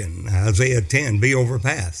indignation, Isaiah 10, be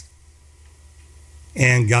overpassed.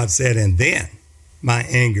 And God said, and then my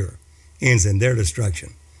anger ends in their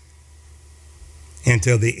destruction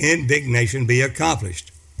until the indignation be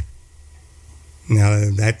accomplished. Now,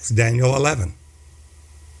 that's Daniel 11.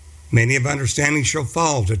 Many of understanding shall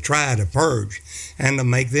fall to try to purge and to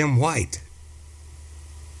make them white.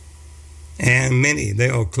 And many,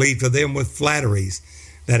 they'll cleave to them with flatteries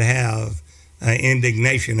that have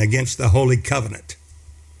indignation against the holy covenant.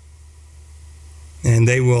 And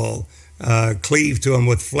they will cleave to them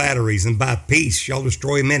with flatteries, and by peace shall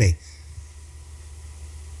destroy many.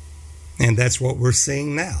 And that's what we're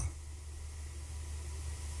seeing now.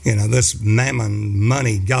 You know, this mammon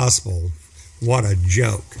money gospel, what a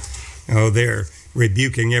joke. Oh, they're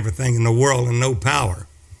rebuking everything in the world and no power.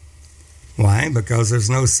 Why? Because there's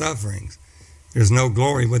no sufferings. There's no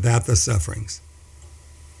glory without the sufferings.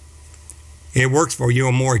 It works for you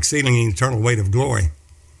a more exceeding eternal weight of glory.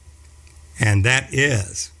 And that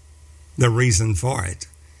is the reason for it.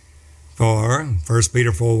 For 1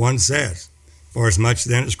 Peter 4:1 says, for as much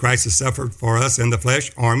then as Christ has suffered for us in the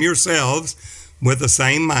flesh, arm yourselves with the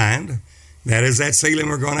same mind. That is that sealing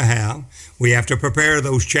we're going to have. We have to prepare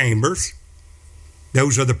those chambers.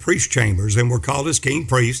 Those are the priest chambers, and we're called as king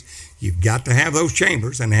priests. You've got to have those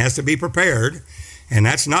chambers, and it has to be prepared. And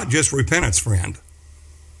that's not just repentance, friend.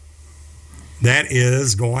 That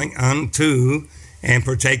is going unto and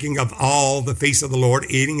partaking of all the feasts of the Lord,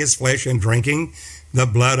 eating his flesh and drinking the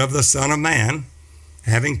blood of the Son of Man,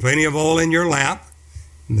 having plenty of oil in your lap,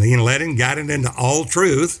 being led and guided into all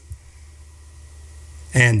truth,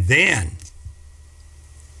 and then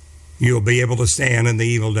you'll be able to stand in the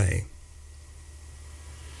evil day.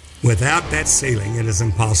 Without that sealing, it is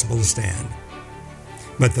impossible to stand.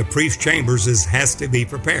 But the priest chambers has to be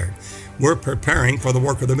prepared. We're preparing for the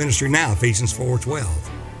work of the ministry now, Ephesians 4:12.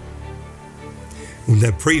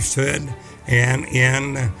 The priesthood and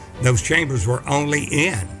in those chambers were only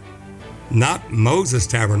in, not Moses'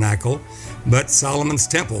 tabernacle, but Solomon's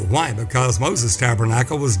temple. Why? Because Moses'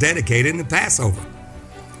 tabernacle was dedicated in the Passover.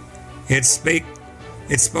 It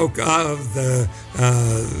It spoke of the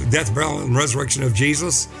death, burial, and resurrection of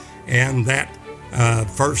Jesus, and that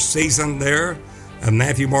first season there,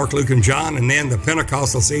 Matthew, Mark, Luke, and John, and then the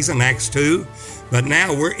Pentecostal season, Acts 2. But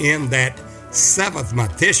now we're in that 7th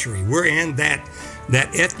month, Tishri. We're in that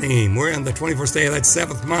Ethnim. We're in the 21st day of that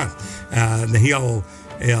 7th month.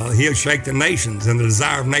 He'll shake the nations, and the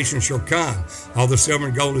desire of nations shall come. All the silver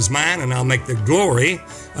and gold is mine, and I'll make the glory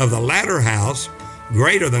of the latter house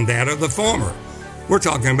greater than that of the former. We're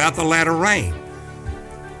talking about the latter rain.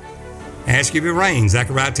 Ask if it rains,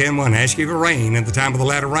 Zechariah 10:1. Ask if it rain in the time of the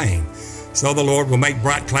latter rain. So the Lord will make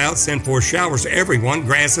bright clouds, send forth showers to everyone,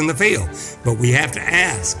 grass in the field. But we have to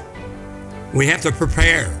ask. We have to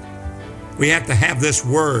prepare. We have to have this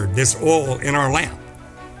word, this oil in our lamp,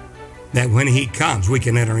 that when he comes, we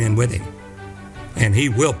can enter in with him. And he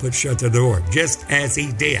will shut the door, just as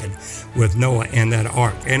he did with Noah and that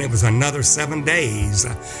ark. And it was another 7 days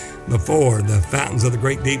before the fountains of the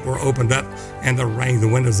great deep were opened up and the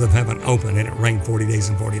windows of heaven opened, and it rained 40 days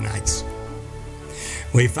and 40 nights.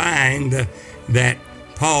 We find that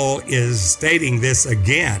Paul is stating this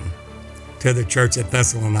again to the church at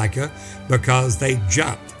Thessalonica because they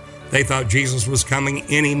jumped. They thought Jesus was coming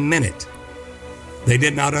any minute. They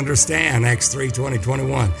did not understand Acts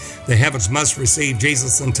 3:20-21. The heavens must receive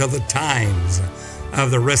Jesus until the times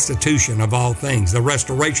of the restitution of all things, the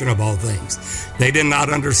restoration of all things. They did not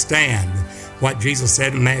understand what Jesus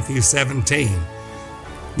said in Matthew 17,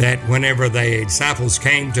 that whenever the disciples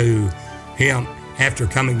came to him after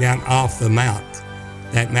coming down off the mount,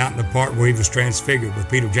 that mountain apart where he was transfigured with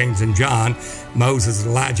Peter, James, and John, Moses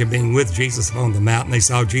and Elijah being with Jesus upon the mountain, they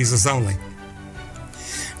saw Jesus only.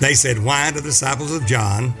 They said, why do the disciples of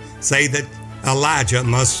John say that Elijah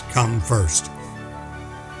must come first?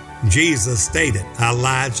 Jesus stated,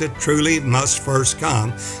 Elijah truly must first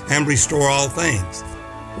come and restore all things.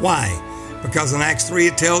 Why? Because in Acts 3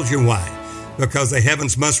 it tells you why. Because the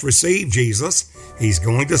heavens must receive Jesus. He's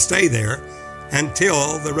going to stay there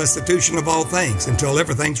until the restitution of all things, until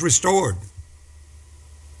everything's restored.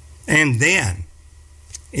 And then,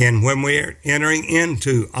 when we're entering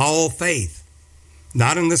into all faith,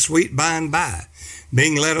 not in the sweet by and by,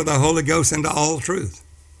 being led of the Holy Ghost into all truth,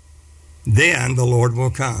 then the Lord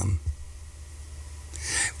will come.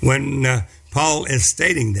 When Paul is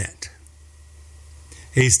stating that,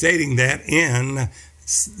 he's stating that in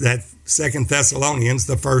that 2 Thessalonians,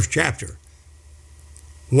 the 1st chapter.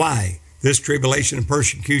 Why? This tribulation and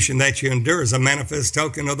persecution that you endure is a manifest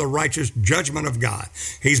token of the righteous judgment of God.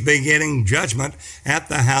 He's beginning judgment at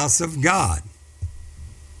the house of God.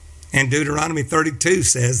 And Deuteronomy 32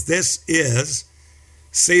 says, this is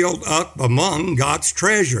sealed up among God's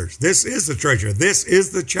treasures. This is the treasure. This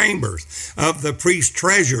is the chambers of the priest's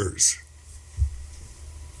treasures.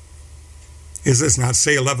 Is this not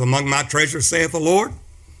sealed up among my treasures, saith the Lord?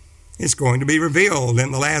 It's going to be revealed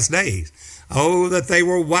in the last days. Oh, that they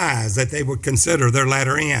were wise, that they would consider their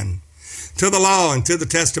latter end. To the law and to the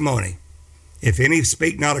testimony. If any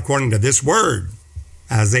speak not according to this word,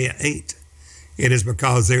 Isaiah 8, it is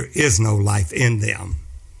because there is no life in them.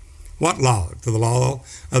 What law? To the law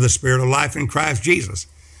of the Spirit of life in Christ Jesus.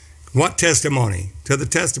 What testimony? To the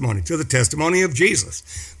testimony of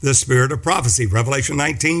Jesus. The spirit of prophecy, Revelation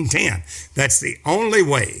 19:10. That's the only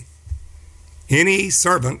way any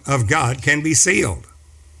servant of God can be sealed.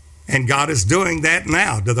 And God is doing that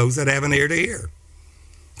now to those that have an ear to hear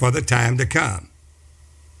for the time to come.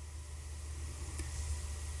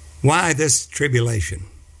 Why this tribulation?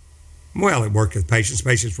 Well, it worked with patience.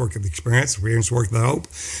 Patience worked with experience worked with hope.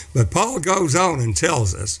 But Paul goes on and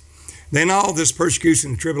tells us, then all this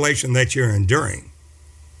persecution and tribulation that you're enduring,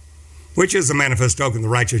 which is a manifest token of the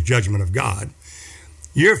righteous judgment of God,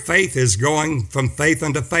 your faith is going from faith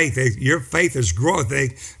unto faith. Your faith is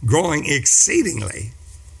growing exceedingly.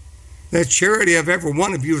 The charity of every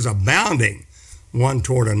one of you is abounding one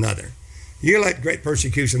toward another. You let great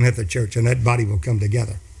persecution hit the church, and that body will come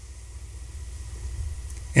together.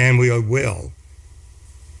 And we will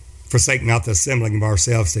forsake not the assembling of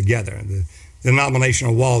ourselves together. The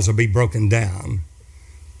denominational walls will be broken down.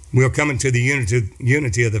 We'll come into the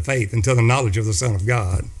unity of the faith, until the knowledge of the Son of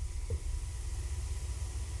God.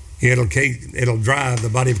 It'll drive the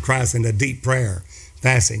body of Christ into deep prayer,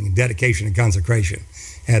 fasting, dedication, and consecration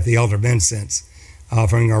at the altar of incense,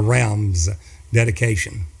 offering our realms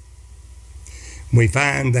dedication. We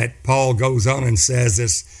find that Paul goes on and says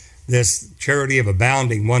this charity of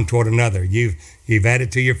abounding one toward another. You've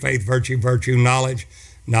added to your faith virtue, knowledge,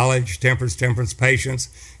 temperance, patience.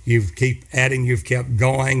 You've kept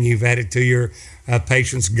going. You've added to your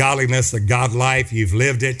patience godliness, the God life. You've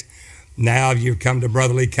lived it. Now you've come to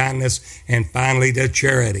brotherly kindness, and finally to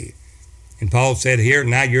charity. And Paul said here,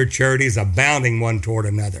 now your charity is abounding one toward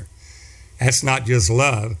another. That's not just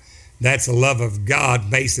love. That's a love of God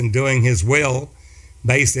based in doing his will,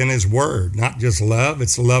 based in his word. Not just love,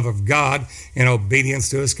 it's the love of God in obedience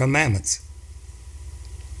to his commandments.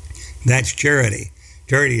 That's charity.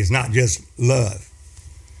 Charity is not just love.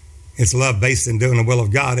 It's love based in doing the will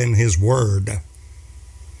of God in his word.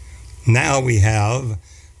 Now we have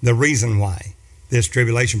the reason why. This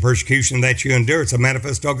tribulation, persecution that you endure, it's a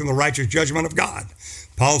manifest token of the righteous judgment of God.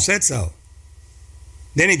 Paul said so.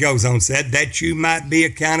 Then he goes on and said, that you might be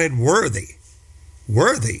accounted worthy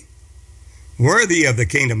of the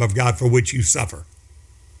kingdom of God for which you suffer,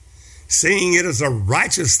 seeing it is a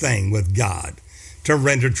righteous thing with God to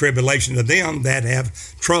render tribulation to them that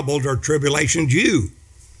have troubled or tribulationed you.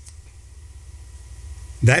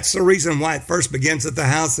 That's the reason why it first begins at the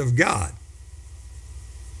house of God.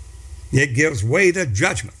 It gives way to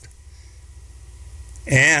judgment.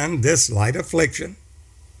 And this light affliction,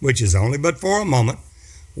 which is only but for a moment,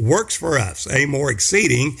 works for us a more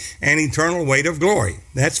exceeding and eternal weight of glory.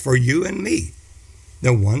 That's for you and me,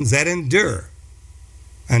 the ones that endure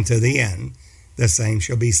unto the end, the same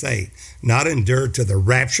shall be saved. Not endure to the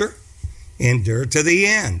rapture, endure to the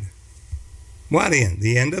end. What end?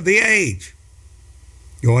 The end of the age.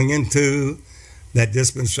 Going into that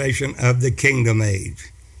dispensation of the kingdom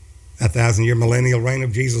age, 1,000-year millennial reign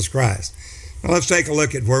of Jesus Christ. Now let's take a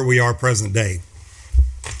look at where we are present day.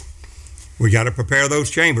 We got to prepare those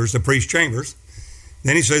chambers, the priest chambers.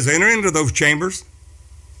 Then he says, enter into those chambers,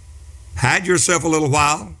 hide yourself a little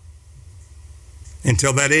while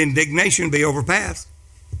until that indignation be overpassed,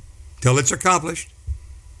 till it's accomplished.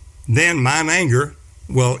 Then mine anger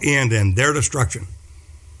will end in their destruction.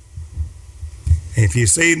 If you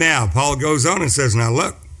see now, Paul goes on and says, now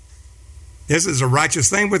look, this is a righteous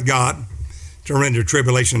thing with God to render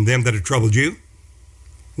tribulation to them that have troubled you.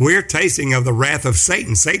 We're tasting of the wrath of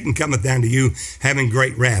Satan. Satan cometh down to you having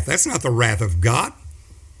great wrath. That's not the wrath of God.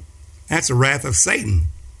 That's the wrath of Satan.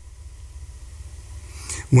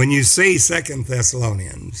 When you see 2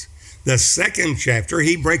 Thessalonians, the second chapter,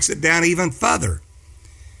 he breaks it down even further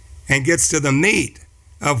and gets to the meat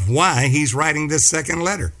of why he's writing this second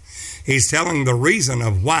letter. He's telling the reason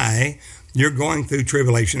of why you're going through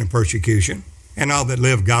tribulation and persecution, and all that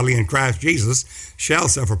live godly in Christ Jesus shall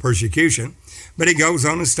suffer persecution. But he goes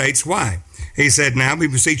on and states why. He said, now we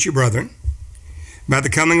beseech you, brethren, by the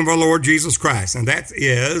coming of our Lord Jesus Christ. And that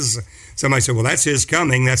is, somebody said, well, that's his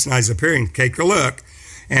coming. That's not his appearing. Take a look.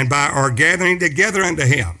 And by our gathering together unto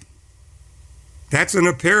him. That's an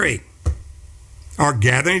appearing. Our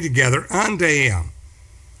gathering together unto him.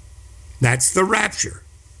 That's the rapture.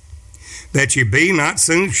 That you be not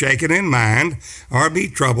soon shaken in mind, or be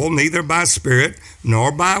troubled, neither by spirit, nor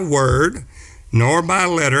by word, nor by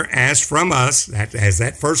letter, as from us, as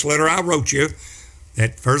that first letter I wrote you,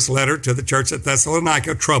 that first letter to the church at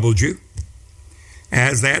Thessalonica troubled you,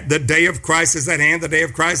 as that the day of Christ is at hand. The day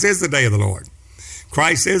of Christ is the day of the Lord.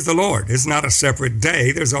 Christ is the Lord. It's not a separate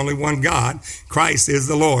day. There's only one God. Christ is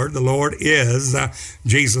the Lord. The Lord is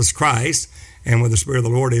Jesus Christ. And where the Spirit of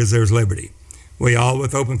the Lord is, there's liberty. We all,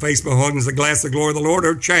 with open face, beholding as the glass of the glory of the Lord,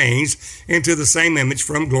 are changed into the same image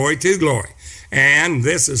from glory to glory. And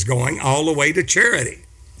this is going all the way to charity,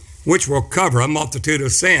 which will cover a multitude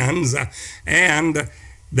of sins. And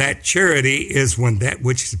that charity is when that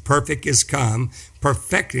which is perfect is come,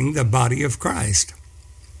 perfecting the body of Christ.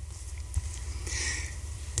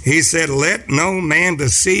 He said, let no man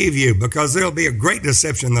deceive you, because there'll be a great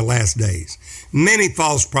deception in the last days. Many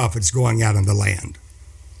false prophets going out in the land.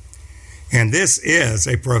 And this is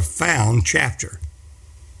a profound chapter.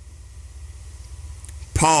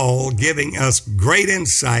 Paul giving us great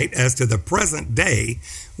insight as to the present day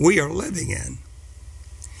we are living in.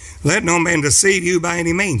 Let no man deceive you by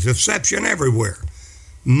any means. Deception everywhere.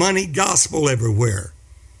 Money gospel everywhere.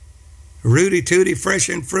 Rooty tooty, fresh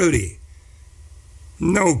and fruity.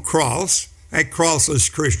 No cross. That crossless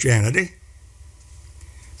Christianity.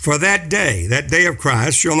 For that day of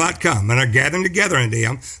Christ shall not come, and are gathering together unto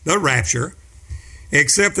him, the rapture,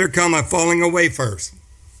 except there come a falling away first.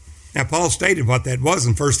 Now, Paul stated what that was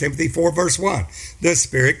in 1 Timothy 4, verse 1. The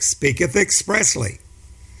Spirit speaketh expressly,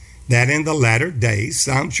 that in the latter days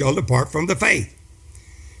some shall depart from the faith,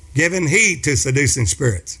 giving heed to seducing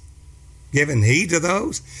spirits. Giving heed to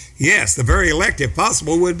those? Yes, the very elect, if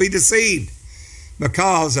possible, would be deceived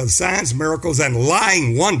because of signs, miracles, and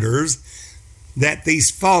lying wonders that these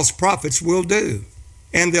false prophets will do.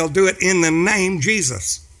 And they'll do it in the name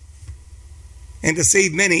Jesus. And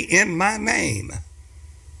deceive many in my name.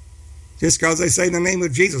 Just because they say the name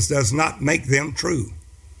of Jesus does not make them true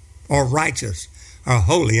or righteous or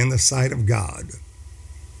holy in the sight of God.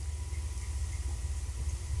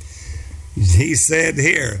 He said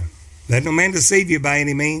here, let no man deceive you by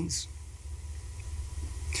any means.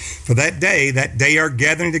 For that day are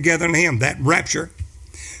gathering together in him, that rapture,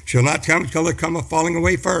 shall not come until there come a falling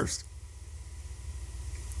away first.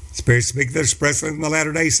 Spirits speak there expressly in the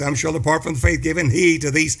latter days, some shall depart from the faith, giving heed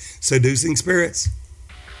to these seducing spirits.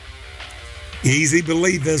 Easy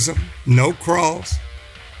believism, no cross,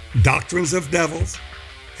 doctrines of devils,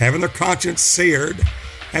 having their conscience seared.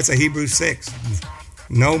 That's a Hebrews 6.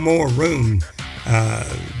 No more room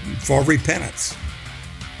for repentance,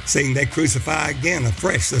 seeing they crucify again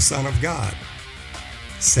afresh the Son of God.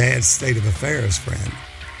 Sad state of affairs, friend.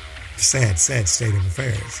 Sad state of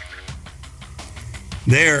affairs.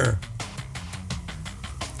 They're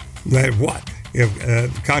what?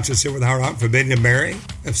 Conscience here with the heart, forbidding to marry,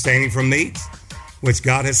 abstaining from meats, which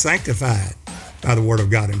God has sanctified by the word of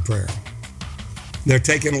God in prayer. They're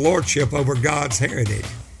taking lordship over God's heritage.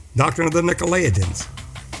 Doctrine of the Nicolaitans,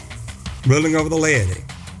 ruling over the laity,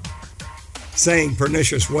 saying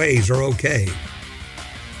pernicious ways are okay,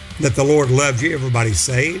 that the Lord loves you, everybody's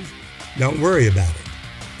saved. Don't worry about it.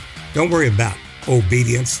 Don't worry about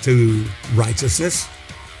obedience to righteousness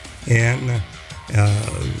and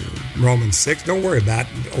Romans 6. Don't worry about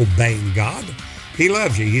obeying God. He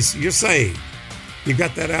loves you. You're saved. You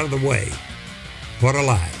got that out of the way. What a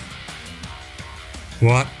lie.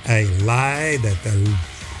 What a lie that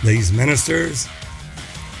these ministers,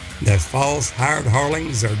 the false hired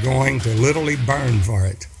harlings, are going to literally burn for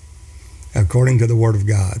it, according to the word of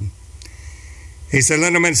God. He said,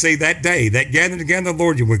 let no man see that day that gathered together the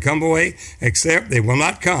Lord you will come away, except they will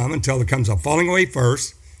not come until there comes a falling away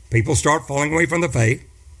first. People start falling away from the faith.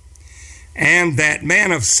 And that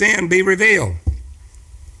man of sin be revealed,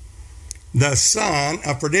 the son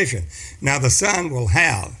of perdition. Now the son will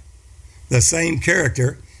have the same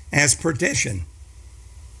character as perdition.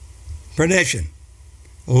 Perdition.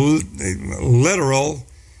 Literal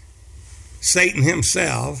Satan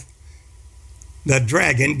himself, the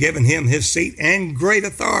dragon, giving him his seat and great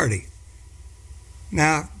authority.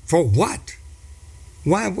 Now, for what?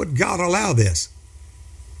 Why would God allow this?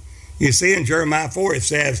 You see, in Jeremiah 4, it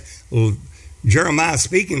says, Jeremiah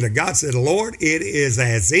speaking to God said, Lord, it is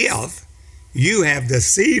as if you have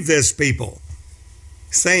deceived this people,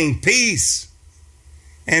 saying peace,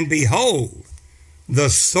 and behold, the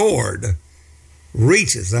sword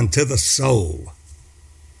reaches unto the soul,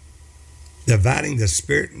 dividing the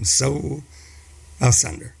spirit and soul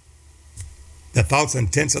asunder. The thoughts and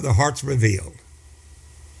intents of the hearts revealed.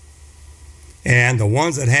 And the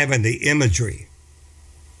ones that have in the imagery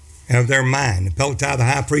of their mind, the Pelatiah the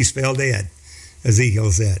high priest fell dead,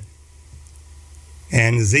 Ezekiel said.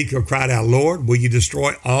 And Ezekiel cried out, Lord, will you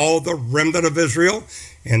destroy all the remnant of Israel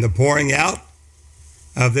in the pouring out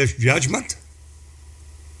of this judgment?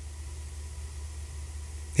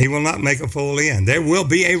 He will not make a full end. There will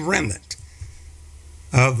be a remnant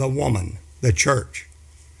of the woman, the church,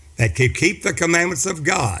 that can keep the commandments of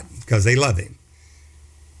God because they love him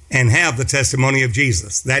and have the testimony of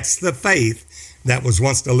Jesus. That's the faith that was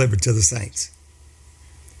once delivered to the saints.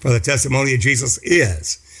 For the testimony of Jesus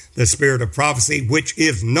is the spirit of prophecy, which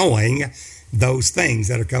is knowing those things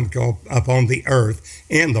that are come upon the earth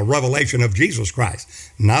in the revelation of Jesus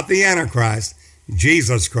Christ. Not the Antichrist,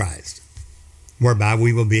 Jesus Christ, whereby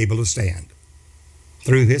we will be able to stand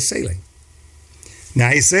through his sealing. Now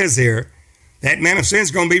he says here, that man of sin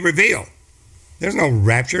is going to be revealed. There's no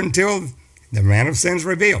rapture until the man of sin is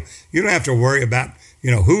revealed. You don't have to worry about,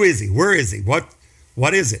 who is he? Where is he?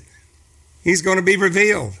 What is it? He's going to be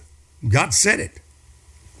revealed. God said it.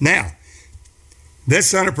 Now, this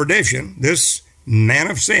son of perdition, this man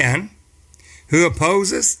of sin, who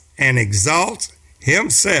opposes and exalts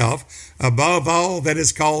himself above all that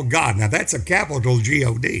is called God. Now, that's a capital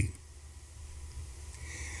G-O-D.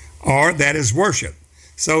 Or that is worship.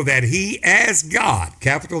 So that he as God,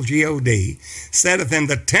 capital G-O-D, setteth in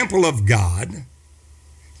the temple of God,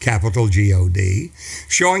 capital G-O-D,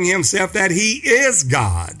 showing himself that he is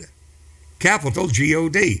God, capital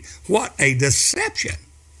G-O-D. What a deception.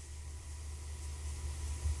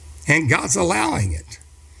 And God's allowing it.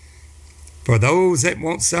 For those that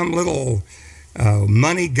want some little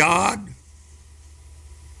money God,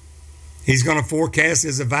 he's going to forecast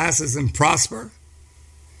his devices and prosper.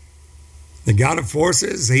 The God of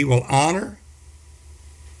forces, he will honor.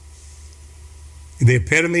 The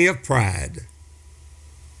epitome of pride,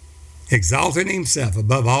 exalting himself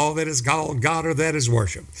above all that is called God or that is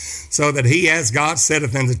worshiped, so that he as God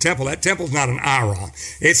sitteth in the temple. That temple's not an iron.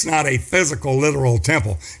 It's not a physical, literal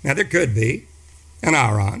temple. Now, there could be an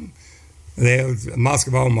iron. There's Mosque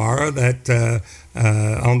of Omar that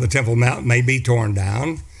on the Temple Mount may be torn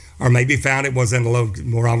down, or maybe found it was in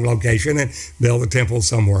the wrong location and built the temple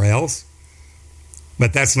somewhere else.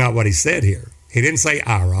 But that's not what he said here. He didn't say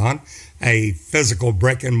Iron, a physical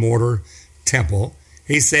brick and mortar temple.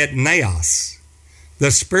 He said Naos,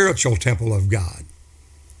 the spiritual temple of God.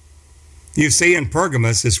 You see, in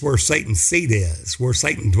Pergamos is where Satan's seat is, where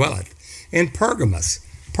Satan dwelleth. In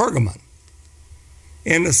Pergamon,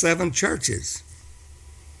 in the 7 churches.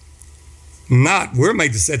 We're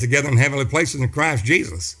made to sit together in heavenly places in Christ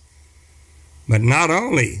Jesus. But not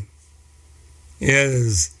only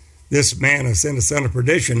is this man of sin, the son of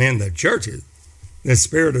perdition, in the churches, the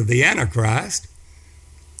spirit of the Antichrist,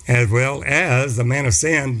 as well as the man of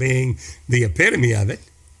sin being the epitome of it,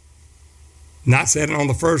 not sitting on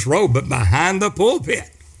the first row, but behind the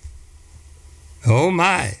pulpit. Oh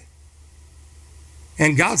my.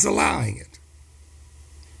 And God's allowing it.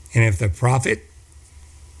 And if the prophet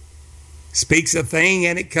speaks a thing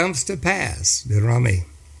and it comes to pass, Deuteronomy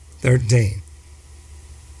 13,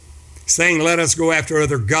 saying, let us go after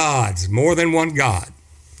other gods, more than one God.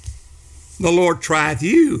 The Lord trieth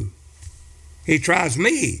you. He tries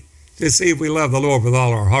me to see if we love the Lord with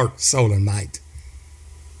all our heart, soul, and might.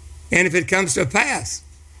 And if it comes to pass,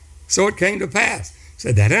 so it came to pass.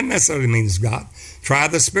 So that doesn't necessarily mean it's God. Try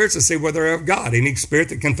the spirits to see whether they're of God. Any spirit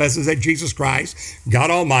that confesses that Jesus Christ, God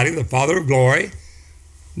Almighty, the Father of glory,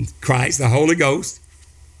 Christ, the Holy Ghost,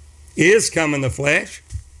 is come in the flesh,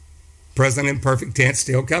 present in perfect tense,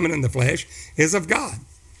 still coming in the flesh, is of God.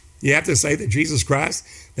 You have to say that Jesus Christ,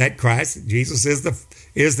 Jesus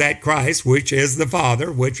is that Christ, which is the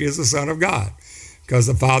Father, which is the Son of God. Because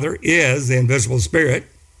the Father is the invisible Spirit,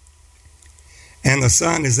 and the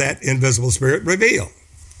Son is that invisible Spirit revealed.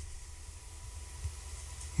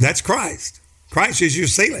 That's Christ. Christ is your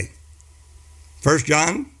sealing. 1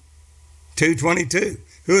 John 2:22.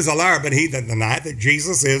 Who is a liar but he that denieth that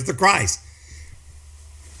Jesus is the Christ?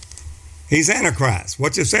 He's Antichrist.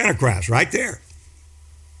 What's this Antichrist? Right there.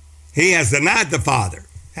 He has denied the Father.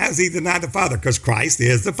 How has he denied the Father? Because Christ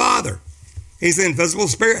is the Father. He's the invisible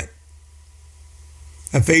Spirit.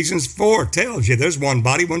 Ephesians 4 tells you there's one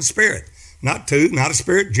body, one Spirit. Not two, not a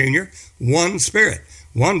Spirit Junior, one Spirit.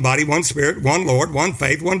 One body, one Spirit, one Lord, one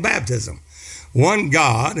faith, one baptism. One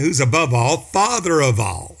God who's above all, Father of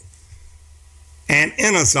all, and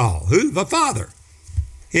in us all. Who? The Father.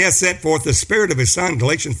 He has sent forth the Spirit of His Son,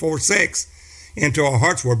 Galatians 4:6, into our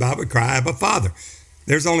hearts whereby we cry, Abba, Father.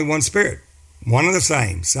 There's only one Spirit, one and the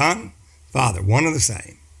same. Son, Father, one and the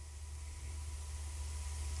same.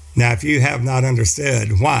 Now, if you have not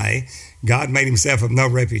understood why God made Himself of no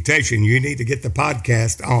reputation, you need to get the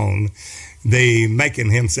podcast on the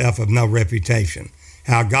making Himself of no reputation,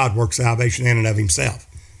 how God works salvation in and of Himself.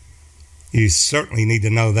 You certainly need to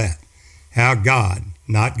know that. How God,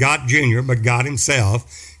 not God Jr., but God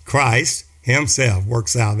Himself, Christ Himself,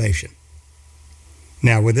 works salvation.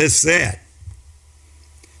 Now, with this said,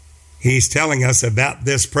 He's telling us about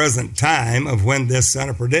this present time of when this son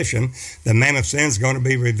of perdition, the man of sin, is going to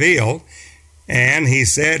be revealed. And He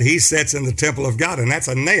said He sits in the temple of God, and that's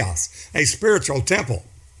a naos, a spiritual temple.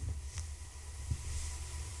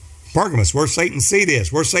 Pergamos, where Satan's seat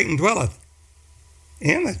is, where Satan dwelleth.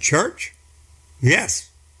 In the church? Yes.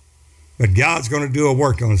 But God's going to do a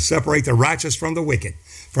work, going to separate the righteous from the wicked.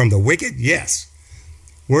 From the wicked? Yes.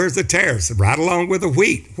 Where's the tares? Right along with the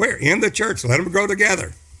wheat. Where? In the church. Let them grow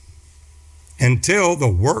together. Until the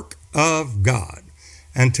work of God,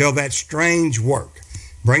 until that strange work,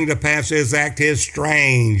 bring to pass His act, His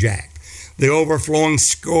strange act. The overflowing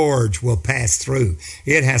scourge will pass through.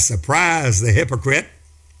 It has surprised the hypocrite.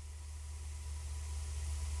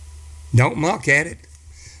 Don't mock at it,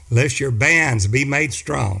 lest your bands be made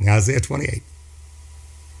strong. Isaiah 28.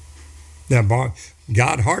 Now,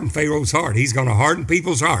 God hardened Pharaoh's heart. He's going to harden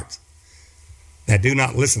people's hearts that do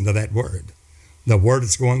not listen to that word. The word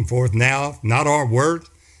that's going forth now, not our word,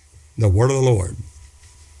 the word of the Lord.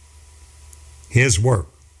 His work,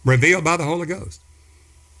 revealed by the Holy Ghost.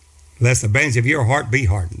 Lest the bands of your heart be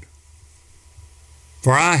hardened.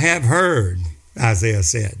 For I have heard, Isaiah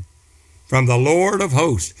said, from the Lord of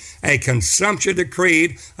hosts, a consumption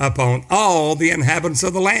decreed upon all the inhabitants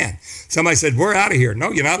of the land. Somebody said, we're out of here.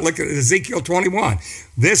 No, you're not. Look at Ezekiel 21.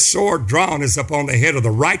 This sword drawn is upon the head of the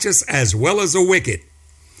righteous as well as the wicked.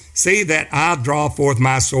 See that I draw forth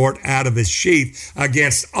my sword out of its sheath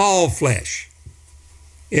against all flesh.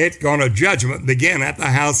 It's going to judgment begin at the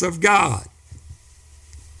house of God.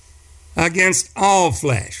 Against all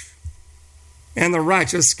flesh. And the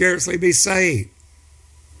righteous scarcely be saved.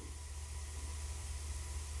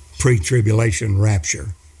 Pre-tribulation rapture.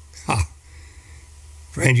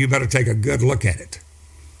 Friend, you better take a good look at it.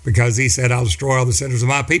 Because He said, I'll destroy all the sinners of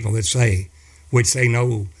my people which say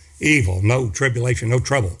no evil, no tribulation, no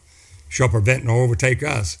trouble shall prevent nor overtake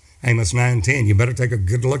us. Amos 9:10. You better take a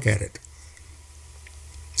good look at it.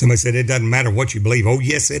 Somebody said it doesn't matter what you believe. Oh,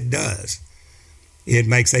 yes, it does. It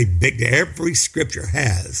makes a big, every scripture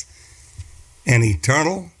has an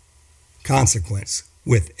eternal consequence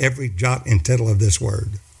with every jot and tittle of this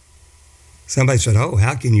word. Somebody said, oh,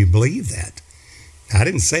 how can you believe that? I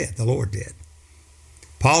didn't say it, the Lord did.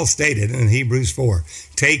 Paul stated in Hebrews 4,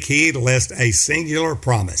 take heed lest a singular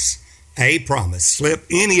promise, slip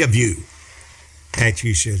any of you, that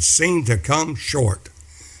you should seem to come short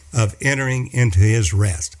of entering into his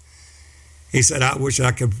rest. He said, I wish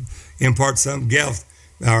I could impart some gift,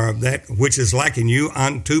 or that which is lacking you,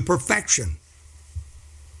 unto perfection,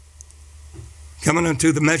 coming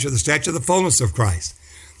unto the measure of the stature of the fullness of Christ.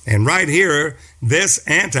 And right here, this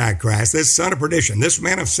Antichrist, this son of perdition, this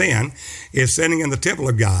man of sin, is sitting in the temple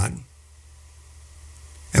of God,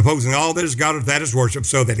 opposing all that is God and that is worship,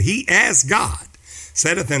 so that he as God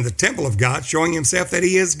sitteth in the temple of God, showing himself that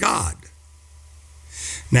he is God.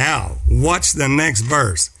 Now, watch the next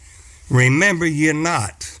verse. Remember ye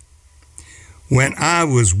not, when I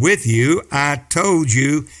was with you, I told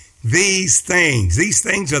you these things. These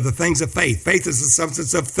things are the things of faith. Faith is the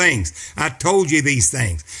substance of things. I told you these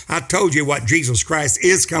things. I told you what Jesus Christ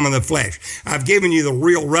is come in the flesh. I've given you the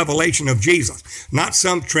real revelation of Jesus. Not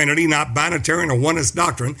some Trinity, not binitarian or oneness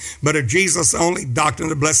doctrine, but of Jesus' only doctrine,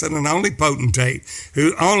 the blessed and only potentate,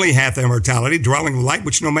 who only hath immortality, dwelling with light,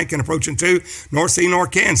 which no man can approach unto, nor see, nor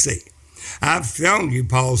can see. I've shown you,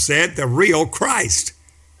 Paul said, the real Christ.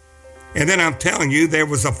 And then I'm telling you, there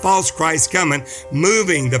was a false Christ coming,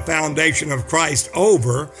 moving the foundation of Christ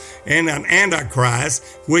over in an Antichrist,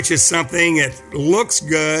 which is something that looks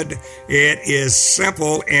good, it is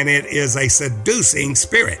simple, and it is a seducing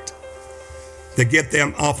spirit to get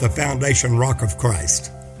them off the foundation rock of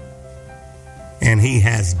Christ. And he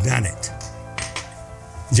has done it.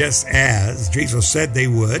 Just as Jesus said they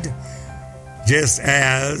would, just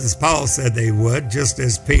as Paul said they would, just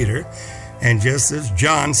as Peter, and just as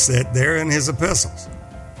John said there in his epistles.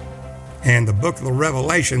 And the book of the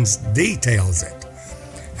Revelations details it.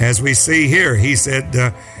 As we see here, he said,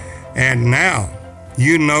 and now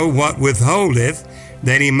you know what withholdeth,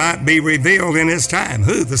 that he might be revealed in his time.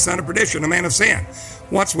 Who? The son of perdition, the man of sin.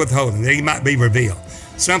 What's withholding? That he might be revealed.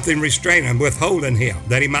 Something restraining, withholding him,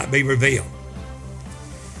 that he might be revealed.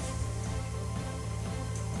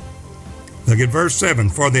 Look at verse 7.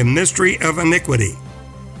 For the mystery of iniquity.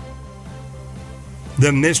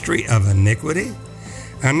 The mystery of iniquity?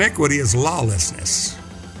 Iniquity is lawlessness.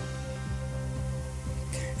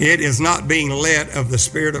 It is not being led of the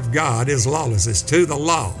Spirit of God, is lawlessness, to the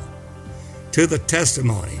law, to the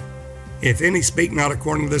testimony. If any speak not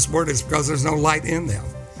according to this word, it's because there's no light in them.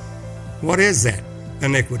 What is that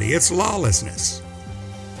iniquity? It's lawlessness.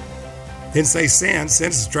 Didn't say sin. Sin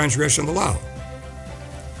is the transgression of the law.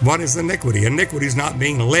 What is iniquity? Iniquity is not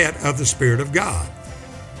being led of the Spirit of God.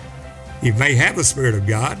 You may have the Spirit of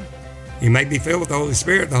God. You may be filled with the Holy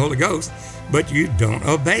Spirit, the Holy Ghost, but you don't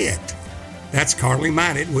obey it. That's carnally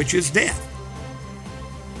minded, which is death.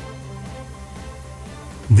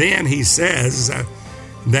 Then he says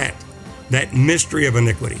that mystery of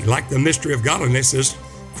iniquity, like the mystery of godliness, is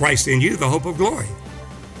Christ in you, the hope of glory.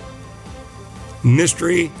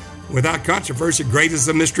 Mystery without controversy, great is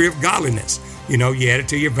the mystery of godliness. You know, you add it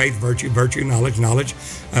to your faith, virtue, knowledge,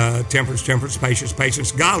 temperance,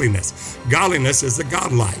 patience, godliness. Godliness is the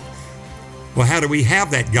God life. Well, how do we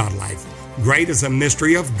have that God life? Great is the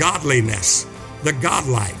mystery of godliness, the God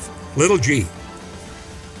life, little g.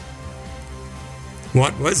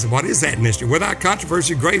 What is that mystery? Without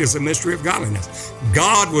controversy, great is the mystery of godliness.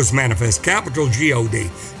 God was manifest, capital G-O-D.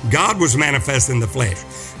 God was manifest in the flesh.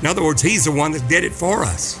 In other words, he's the one that did it for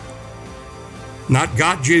us. Not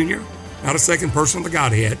God Jr., not a second person of the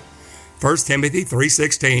Godhead. 1 Timothy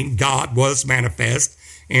 3:16, God was manifest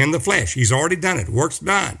in the flesh. He's already done it. Work's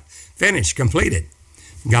done. Finished. Completed.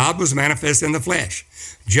 God was manifest in the flesh.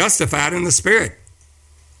 Justified in the Spirit.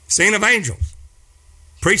 Seen of angels.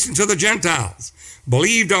 Preaching to the Gentiles.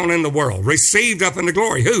 Believed on in the world. Received up into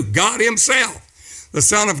glory. Who? God himself. The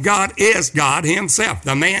Son of God is God himself.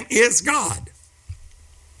 The man is God.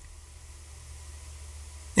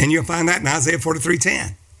 And you'll find that in Isaiah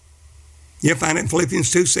 43:10. You'll find it in Philippians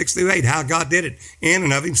 2:6-8, how God did it in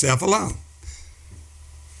and of himself alone.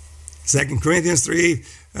 2 Corinthians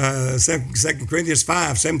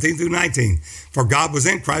 5:17-19. For God was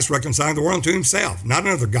in Christ reconciling the world to himself, not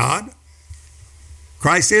another God.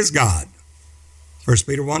 Christ is God. 1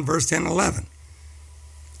 Peter 1, verse 10 and 11.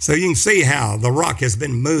 So you can see how the rock has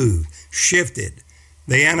been moved, shifted,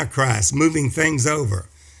 the Antichrist moving things over.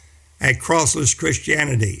 A crossless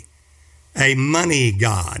Christianity a money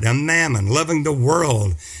god, a mammon, loving the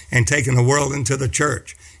world and taking the world into the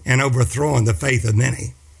church and overthrowing the faith of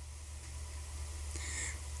many.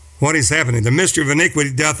 What is happening? The mystery of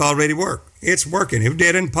iniquity doth already work. It's working. It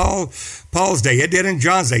did in Paul's day. It did in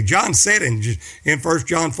John's day. John said in 1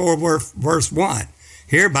 John 4, verse 1,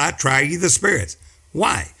 hereby try ye the spirits.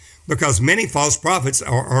 Why? Because many false prophets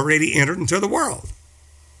are already entered into the world.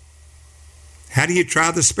 How do you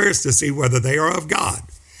try the spirits to see whether they are of God?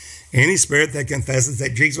 Any spirit that confesses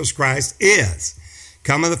that Jesus Christ is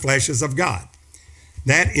come in the flesh is of God.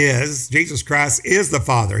 That is, Jesus Christ is the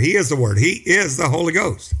Father. He is the Word. He is the Holy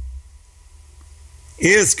Ghost.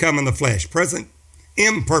 Is come in the flesh, present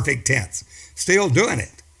imperfect tense, still doing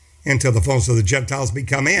it until the fullness of the Gentiles be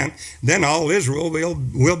come in. Then all Israel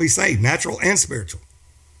will be saved, natural and spiritual.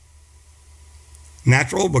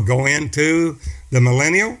 Natural will go into the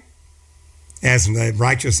millennial as the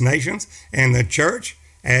righteous nations, and the church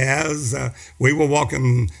as we will walk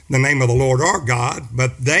in the name of the Lord our God,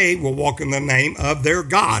 but they will walk in the name of their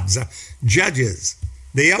gods, judges,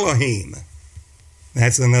 the Elohim.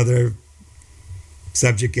 That's another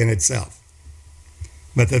subject in itself.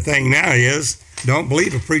 But the thing now is, don't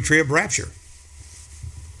believe a pre-trib rapture,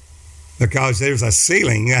 because there's a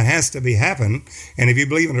sealing that has to be happen, and if you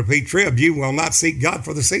believe in a pre-trib, you will not seek God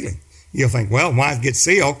for the sealing. You'll think, well, why get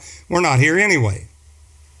sealed? We're not here anyway.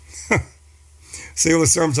 Seal the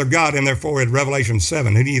servants of God in their forehead, Revelation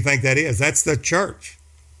 7. Who do you think that is? That's the church.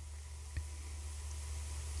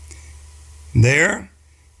 There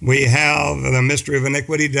we have the mystery of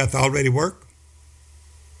iniquity doth already work.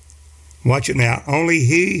 Watch it now. Only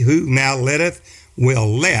he who now letteth will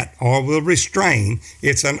let or will restrain.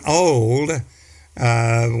 It's an old,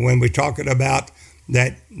 when we're talking about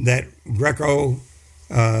that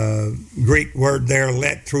Greek word there,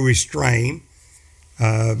 let through restrain.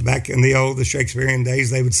 Back in the Shakespearean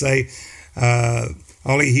days, they would say,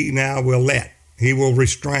 only he now will let. He will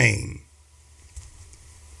restrain.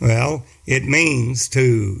 Well, it means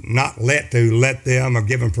to not let them or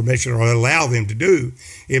give them permission or allow them to do.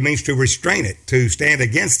 It means to restrain it, to stand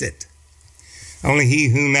against it. Only he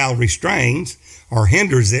who now restrains or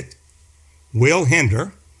hinders it will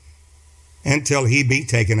hinder until he be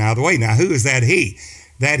taken out of the way. Now, who is that he?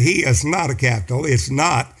 That he is not a capital. It's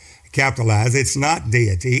not capitalized. It's not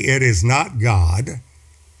deity. It is not God.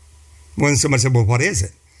 When someone said, well, what is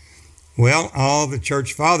it? Well, all the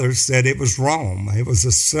church fathers said it was Rome. It was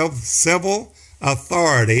a civil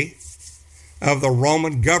authority of the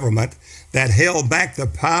Roman government that held back the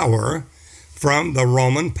power from the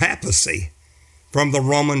Roman papacy, from the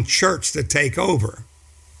Roman church to take over.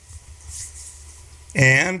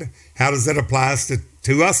 And how does that apply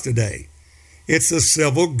to us today? It's a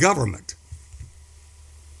civil government.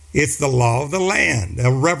 It's the law of the land,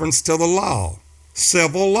 a reverence to the law.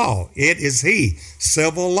 Civil law. It is he.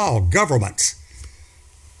 Civil law. Governments.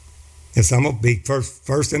 And some will be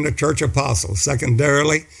first in the church apostles,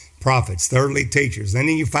 secondarily prophets, thirdly teachers. Then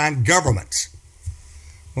you find governments.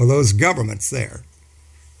 Well, those governments there.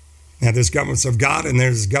 Now there's governments of God and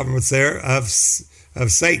there's governments there of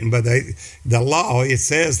Satan. But the law, it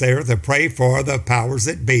says there to pray for the powers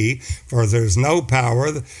that be, for there's no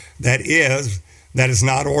power that is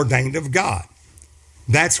not ordained of God.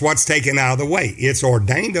 That's what's taken out of the way. It's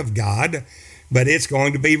ordained of God, but it's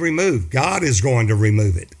going to be removed. God is going to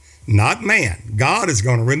remove it, not man. God is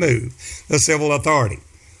going to remove the civil authority.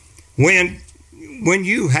 When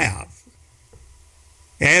you have,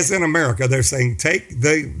 as in America, they're saying take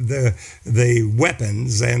the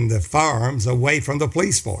weapons and the firearms away from the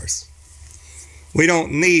police force. We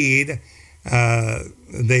don't need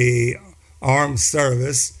the armed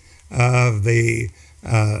service of the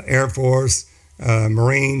Air Force,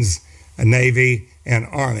 Marines, Navy, and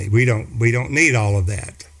Army. We don't need all of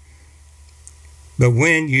that. But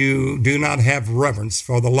when you do not have reverence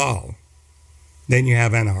for the law, then you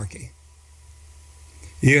have anarchy.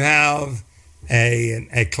 You have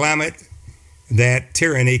a climate that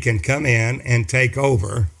tyranny can come in and take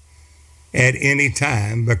over at any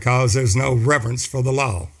time because there's no reverence for the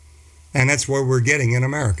law. And that's where we're getting in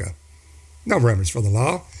America. No reverence for the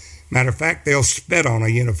law. Matter of fact, they'll spit on a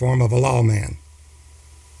uniform of a lawman.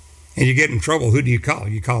 And you get in trouble, who do you call?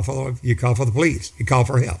 You call for the police. You call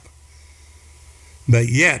for help. But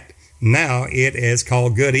yet, now it is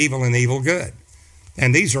called good evil and evil good.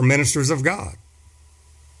 And these are ministers of God,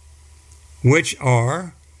 which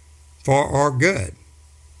are for our good.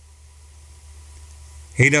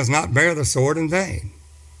 He does not bear the sword in vain.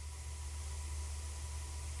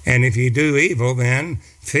 And if you do evil, then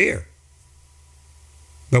fear.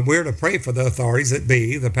 But we're to pray for the authorities that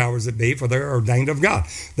be, the powers that be, for they're ordained of God.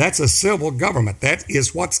 That's a civil government. That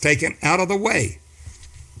is what's taken out of the way.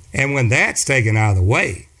 And when that's taken out of the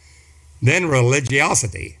way, then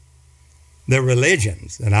religiosity, the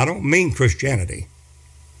religions, and I don't mean Christianity,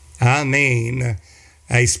 I mean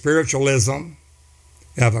a spiritualism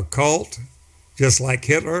of a cult, just like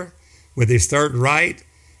Hitler with his Third Reich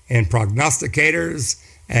and prognosticators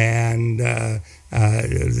and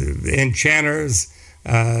enchanters,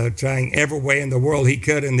 trying every way in the world he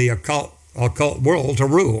could in the occult world to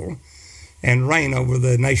rule and reign over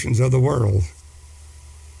the nations of the world.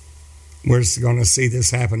 We're going to see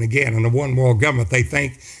this happen again. In the one world government, they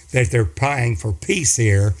think that they're prying for peace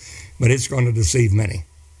here, but it's going to deceive many.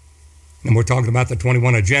 And we're talking about the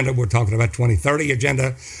 21 agenda. We're talking about 2030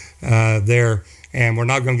 agenda there. And we're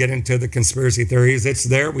not going to get into the conspiracy theories. It's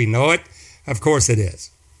there. We know it. Of course it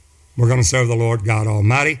is. We're going to serve the Lord God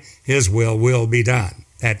Almighty. His will be done.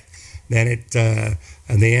 The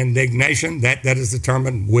indignation, that is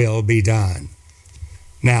determined, will be done.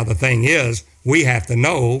 Now, the thing is, we have to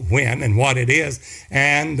know when and what it is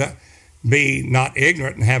and be not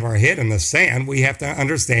ignorant and have our head in the sand. We have to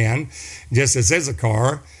understand, just as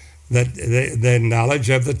Issachar, the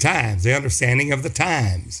knowledge of the times, the understanding of the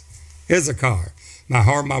times. Issachar, my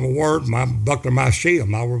heart, my word, my buckler, my shield,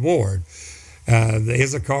 my reward. The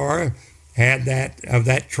Issachar had that, of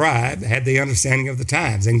that tribe, had the understanding of the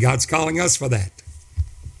times, and God's calling us for that.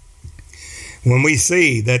 When we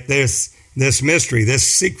see that this mystery, this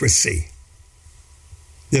secrecy,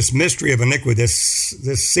 this mystery of iniquity,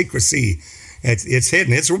 this secrecy, it's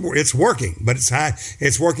hidden, it's working, but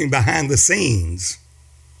it's working behind the scenes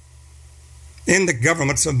in the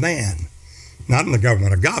governments of man. Not in the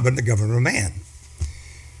government of God, but in the government of man.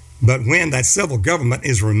 But when that civil government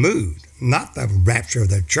is removed, not the rapture of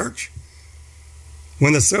the church,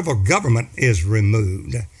 when the civil government is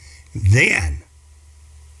removed, then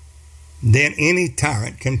any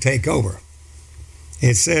tyrant can take over.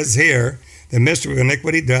 It says here, the mystery of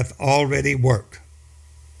iniquity doth already work.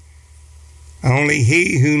 Only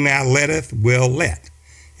he who now letteth will let,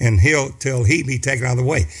 and till he be taken out of the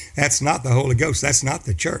way. That's not the Holy Ghost. That's not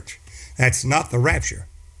the church. That's not the rapture.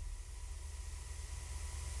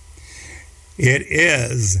 It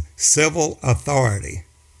is civil authority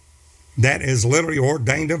that is literally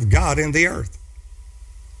ordained of God in the earth.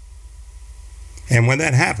 And when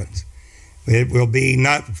that happens, it will be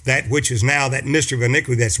not that which is now that mystery of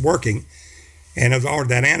iniquity that's working, and of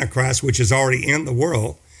that Antichrist which is already in the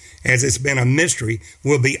world, as it's been a mystery,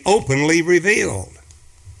 will be openly revealed.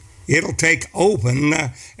 It'll take open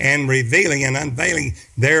and revealing and unveiling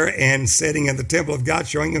there and sitting in the temple of God,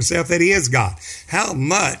 showing himself that he is God. How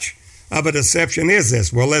much of a deception is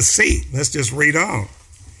this? Well, let's see. Let's just read on.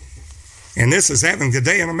 And this is happening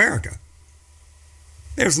today in America.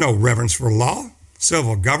 There's no reverence for law,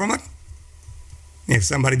 civil government. If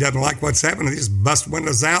somebody doesn't like what's happening, they just bust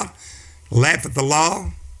windows out, laugh at the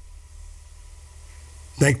law,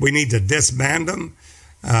 think we need to disband them,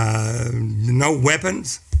 no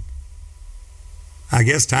weapons. I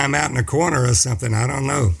guess time out in a corner or something, I don't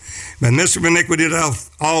know. But mystery of iniquity doth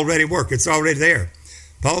already work. It's already there.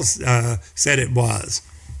 Paul said it was.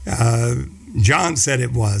 John said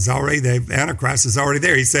it was. Already, the Antichrist is already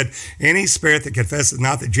there. He said, any spirit that confesses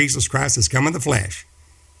not that Jesus Christ has come in the flesh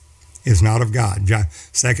is not of God.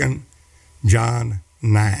 2 John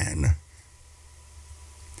 9.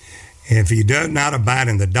 If he does not abide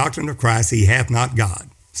in the doctrine of Christ, he hath not God.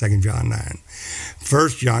 2 John 9. 1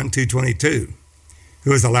 John 2:22.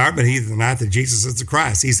 Who is a liar, but he denieth that Jesus is the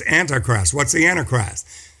Christ. He's Antichrist. What's the Antichrist?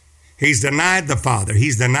 He's denied the Father.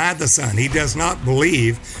 He's denied the Son. He does not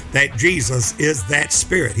believe that Jesus is that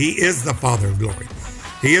Spirit. He is the Father of glory.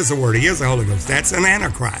 He is the Word. He is the Holy Ghost. That's an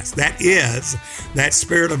Antichrist. That is that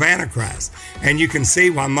spirit of Antichrist. And you can see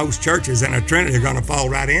why most churches in a Trinity are going to fall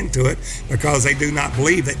right into it, because they do not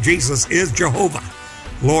believe that Jesus is Jehovah,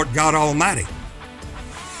 Lord God Almighty.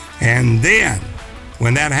 And then,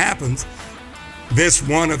 when that happens, this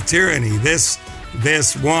one of tyranny, this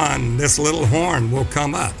little horn will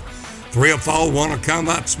come up. Three will fall, one will come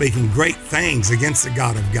up, speaking great things against the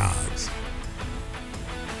God of gods.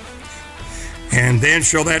 And then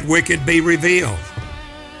shall that wicked be revealed.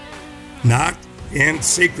 Not in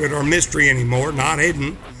secret or mystery anymore, not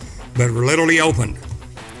hidden, but literally opened.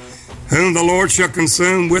 Whom the Lord shall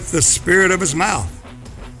consume with the spirit of his mouth,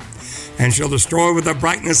 and shall destroy with the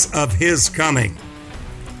brightness of his coming.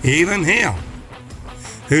 Even him,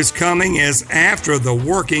 whose coming is after the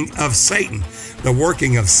working of Satan. The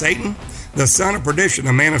working of Satan, the son of perdition,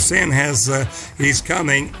 the man of sin, he's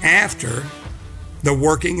coming after the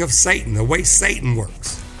working of Satan, the way Satan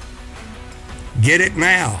works. Get it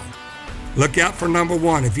now. Look out for number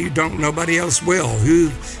one. If you don't, nobody else will. Who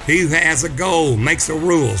has a goal, makes the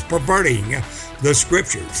rules, perverting the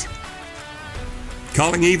scriptures,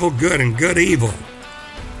 calling evil good and good evil.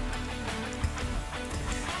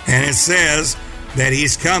 And it says that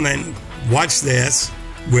he's coming, watch this,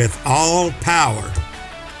 with all power.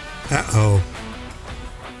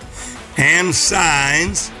 And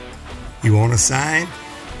signs. You want a sign?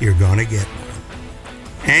 You're going to get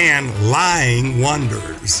one. And lying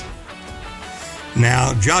wonders.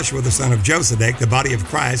 Now, Joshua, the son of Josedek, the body of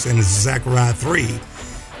Christ, and this is Zechariah 3,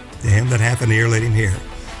 to him that hath an ear, let him hear.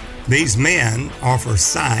 These men offer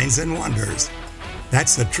signs and wonders.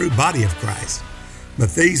 That's the true body of Christ.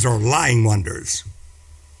 But these are lying wonders.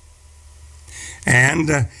 And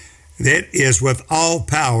it is with all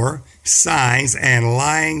power, signs, and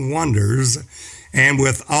lying wonders, and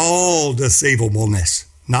with all deceivableness.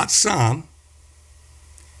 Not some.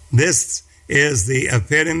 This is the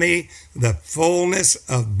epitome, the fullness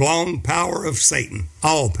of blown power of Satan.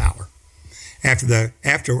 All power.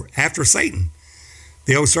 After Satan.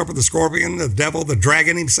 The old serpent, the scorpion, the devil, the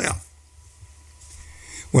dragon himself.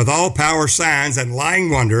 With all power, signs, and lying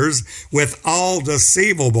wonders, with all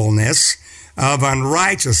deceivableness of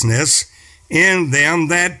unrighteousness in them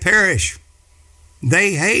that perish.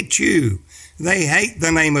 They hate you. They hate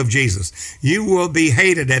the name of Jesus. You will be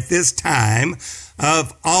hated at this time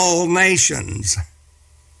of all nations,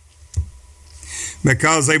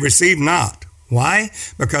 because they receive not. Why?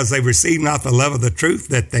 Because they receive not the love of the truth,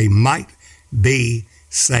 that they might be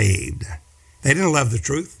saved. They didn't love the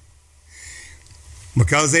truth.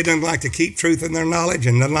 Because they didn't like to keep truth in their knowledge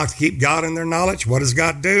and didn't like to keep God in their knowledge. What does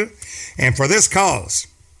God do? And for this cause,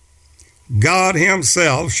 God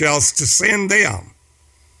himself shall send them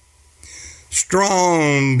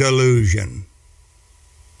strong delusion,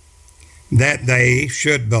 that they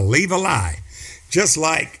should believe a lie. Just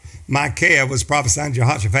like Micaiah was prophesying to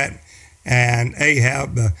Jehoshaphat and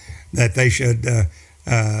Ahab that they should,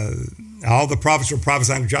 all the prophets were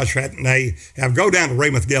prophesying to Jehoshaphat, and they have, go down to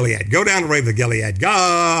Ramoth Gilead. Go down to Ramoth Gilead.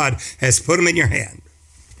 God has put them in your hand.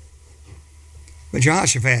 But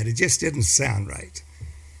Jehoshaphat, it just didn't sound right.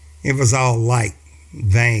 It was all light,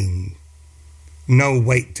 vain, no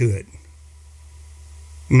weight to it,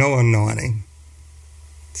 no anointing.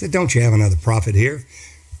 I said, don't you have another prophet here?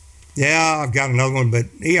 Yeah, I've got another one, but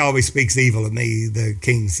he always speaks evil of me, the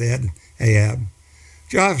king said, Ahab.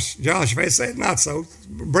 Jehoshaphat said, not so.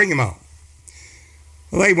 Bring him on.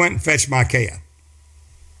 Well, they went and fetched Micaiah,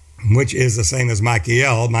 which is the same as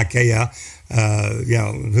Micaiah,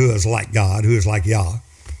 who is like God, who is like Yah.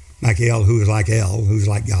 Micaiah, who is like El, who is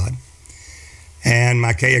like God. And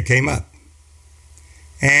Micaiah came up.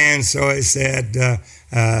 And so it said,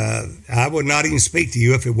 I would not even speak to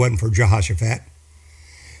you if it wasn't for Jehoshaphat.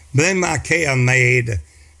 But then Micaiah made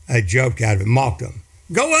a joke out of it, mocked him.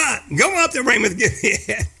 Go up to Ramoth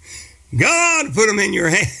Gilead. God put them in your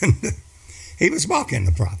hand. He was mocking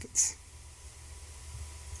the prophets.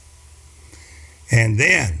 And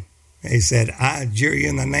then he said, I adjure you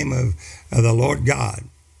in the name of the Lord God.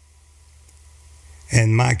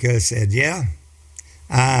 And Micah said, yeah,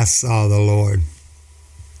 I saw the Lord.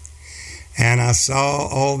 And I saw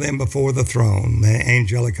all them before the throne, the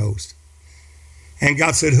angelic host. And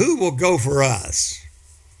God said, who will go for us?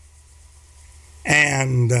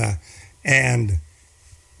 And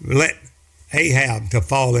let Ahab to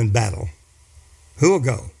fall in battle. Who will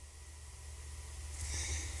go?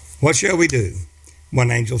 What shall we do?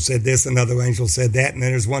 One angel said this, another angel said that, and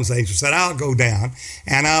then there's one angel said, I'll go down,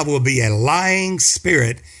 and I will be a lying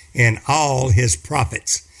spirit in all his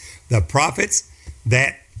prophets. The prophets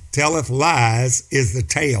that telleth lies is the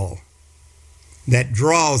tail that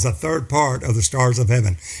draws a third part of the stars of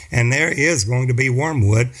heaven. And there is going to be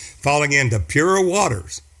wormwood falling into pure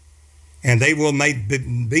waters, and they will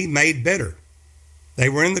be made bitter. They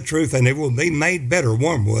were in the truth, and they will be made bitter,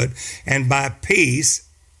 wormwood, and by peace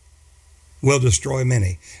will destroy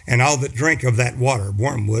many. And all that drink of that water,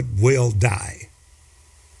 wormwood, will die.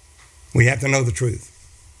 We have to know the truth.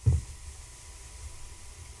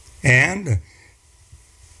 And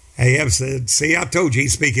Ahab said, see, I told you he'd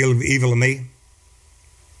speak evil of me.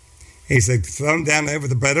 He said, throw him down there with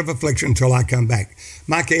the bread of affliction until I come back.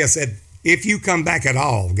 Micaiah said, if you come back at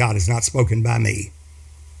all, God has not spoken by me.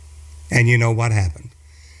 And you know what happened.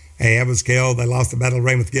 Ahab was killed. They lost the battle of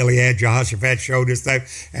Ramoth Gilead. Jehoshaphat showed his thing,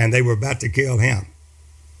 and they were about to kill him.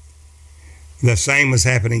 The same was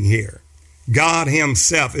happening here. God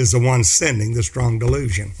himself is the one sending the strong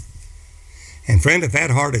delusion. And friend, if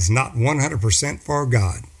that heart is not 100% for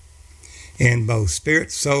God, in both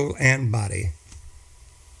spirit, soul, and body,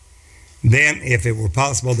 then if it were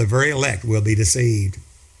possible, the very elect will be deceived.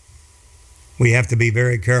 We have to be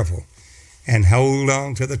very careful and hold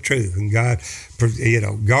on to the truth. And God,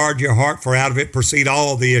 guard your heart, for out of it proceed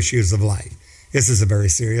all the issues of life. This is a very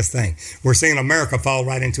serious thing. We're seeing America fall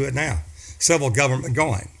right into it now. Civil government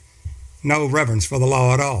going. No reverence for the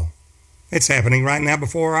law at all. It's happening right now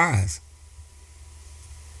before our eyes.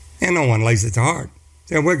 And no one lays it to heart.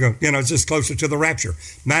 So we're going, it's just closer to the rapture.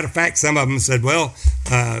 Matter of fact, some of them said, well,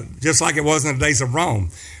 just like it was in the days of Rome,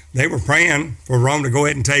 they were praying for Rome to go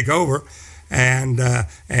ahead and take over and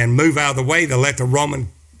move out of the way to let the Roman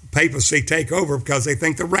papacy take over because they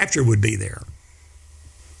think the rapture would be there.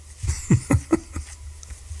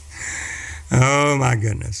 Oh my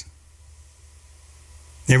goodness.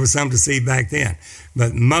 There was some to see back then.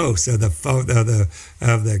 But most of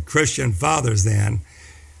the Christian fathers then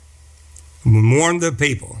warned the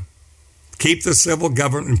people, keep the civil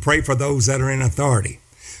government and pray for those that are in authority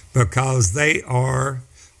because they are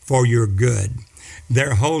for your good.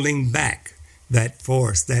 They're holding back that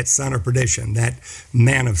force, that son of perdition, that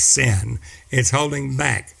man of sin. It's holding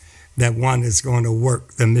back that one is going to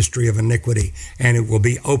work the mystery of iniquity, and it will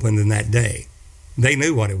be opened in that day. They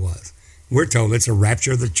knew what it was. We're told it's a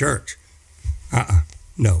rapture of the church.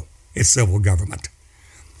 No, it's civil government.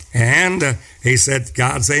 And he said,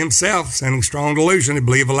 God say himself, sending strong delusion to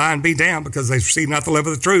believe a lie and be damned because they receive not the love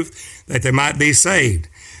of the truth, that they might be saved.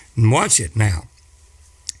 And watch it now.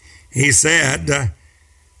 He said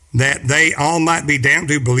that they all might be damned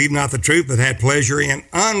who believe not the truth, but had pleasure in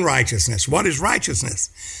unrighteousness. What is righteousness?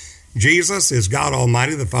 Jesus is God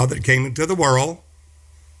Almighty, the Father that came into the world,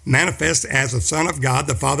 manifest as the Son of God,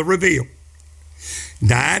 the Father revealed,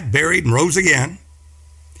 died, buried, and rose again,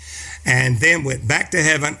 and then went back to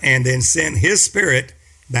heaven and then sent his Spirit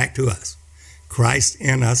back to us. Christ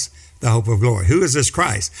in us, the hope of glory. Who is this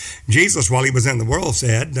Christ? Jesus, while he was in the world,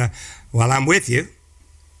 said, while I'm with you,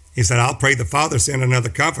 he said, I'll pray the Father send another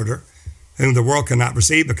comforter, whom the world cannot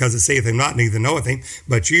receive because it seeth him not, neither knoweth him,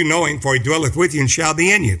 but you know him, for he dwelleth with you and shall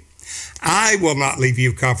be in you. I will not leave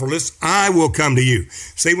you comfortless. I will come to you.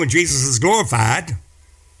 See, when Jesus is glorified,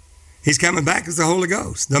 he's coming back as the Holy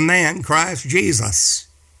Ghost, the man, Christ Jesus.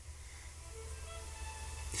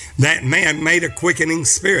 That man made a quickening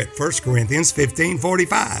spirit, 1 Corinthians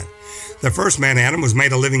 15:45. The first man, Adam, was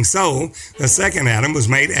made a living soul. The second Adam was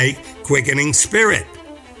made a quickening spirit.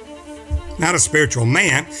 Not a spiritual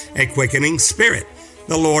man, a quickening spirit.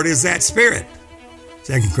 The Lord is that spirit.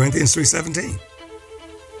 2 Corinthians 3:17.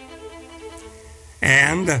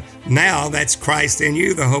 And now that's Christ in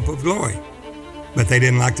you, the hope of glory. But they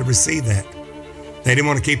didn't like to receive that. They didn't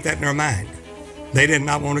want to keep that in their mind. They did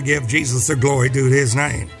not want to give Jesus the glory due to his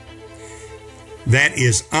name. That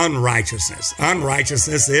is unrighteousness.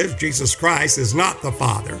 Unrighteousness is Jesus Christ is not the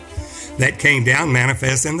Father that came down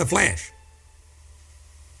manifest in the flesh.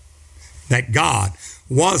 That God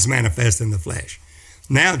was manifest in the flesh.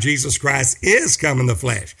 Now Jesus Christ is come in the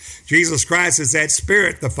flesh. Jesus Christ is that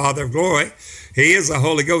Spirit, the Father of glory. He is the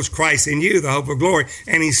Holy Ghost, Christ in you, the hope of glory.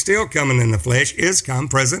 And he's still coming in the flesh, is come,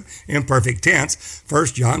 present, in perfect tense. 1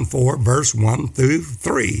 John 4, verse 1 through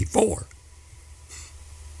 4.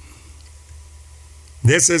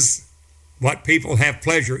 This is what people have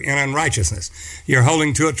pleasure in unrighteousness. You're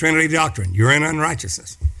holding to a Trinity doctrine. You're in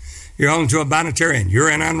unrighteousness. You're holding to a binitarian. You're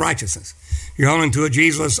in unrighteousness. You're holding to a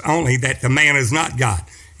Jesus only, that the man is not God.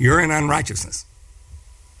 You're in unrighteousness.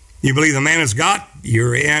 You believe the man is God,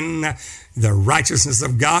 you're in the righteousness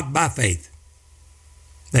of God by faith.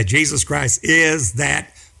 That Jesus Christ is that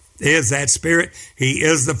Spirit. He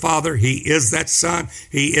is the Father. He is that Son.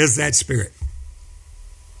 He is that Spirit.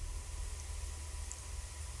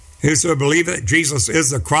 Whosoever believeth that Jesus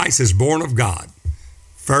is the Christ is born of God.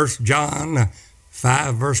 1 John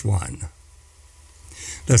 5, verse 1.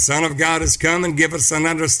 The Son of God is come and give us an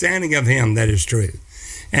understanding of him that is true.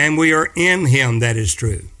 And we are in him that is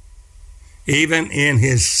true, even in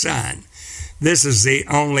his Son. This is the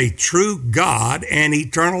only true God and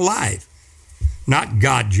eternal life. Not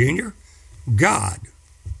God, Junior. God.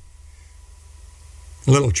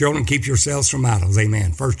 Little children, keep yourselves from idols.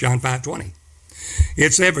 Amen. 1 John 5:20.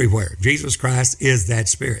 It's everywhere. Jesus Christ is that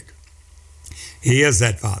Spirit. He is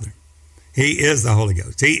that Father. He is the Holy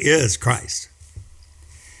Ghost. He is Christ.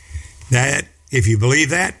 That, if you believe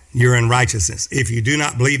that, you're in righteousness. If you do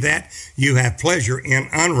not believe that, you have pleasure in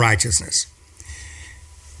unrighteousness.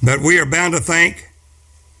 But we are bound to thank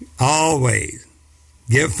always.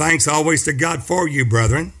 Give thanks always to God for you,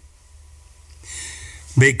 brethren.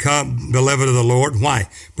 Become beloved of the Lord. Why?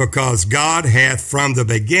 Because God hath from the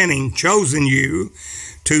beginning chosen you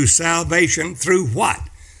to salvation through what?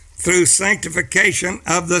 Through sanctification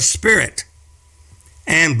of the Spirit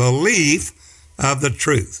and belief of the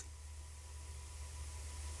truth.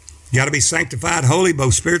 You got to be sanctified, holy,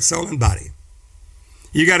 both spirit, soul, and body.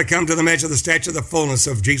 You got to come to the measure of the stature of the fullness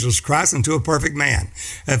of Jesus Christ into a perfect man.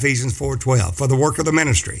 Ephesians 4:12. For the work of the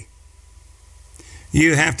ministry.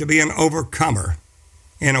 You have to be an overcomer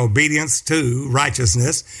in obedience to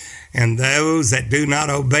righteousness. And those that do not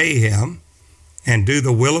obey him and do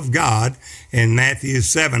the will of God, in Matthew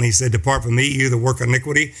 7, he said, depart from me, you that work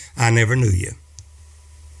iniquity, I never knew you.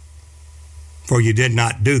 For you did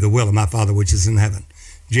not do the will of my Father which is in heaven.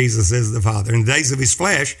 Jesus is the Father. In the days of his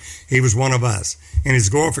flesh, he was one of us. In his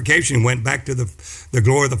glorification, he went back to the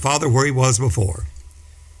glory of the Father where he was before.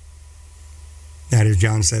 That is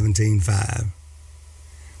John 17:5.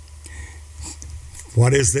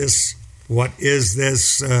 What is this? What is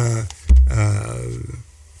this?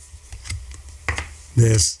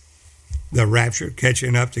 The rapture,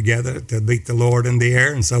 catching up together to meet the Lord in the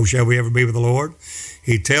air, and so shall we ever be with the Lord.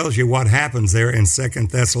 He tells you what happens there in 2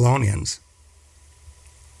 Thessalonians,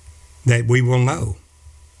 that we will know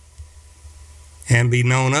and be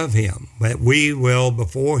known of him, that we will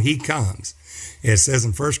before he comes. It says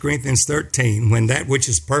in 1 Corinthians 13, when that which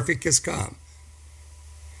is perfect is come,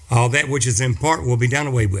 all that which is in part will be done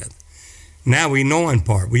away with. Now we know in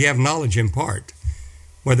part. We have knowledge in part.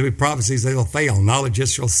 Whether it be prophecies, they'll fail. Knowledge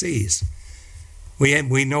just shall cease.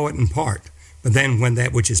 We know it in part. But then when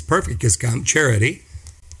that which is perfect is come, charity,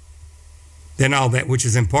 then all that which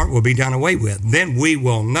is in part will be done away with. Then we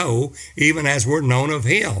will know even as we're known of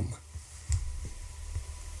him.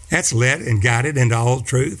 That's led and guided into all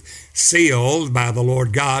truth, sealed by the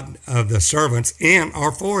Lord God of the servants in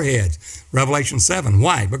our foreheads. Revelation 7.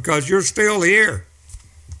 Why? Because you're still here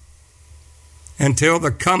until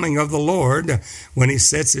the coming of the Lord, when he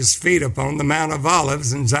sets his feet upon the Mount of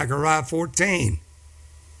Olives in Zechariah 14.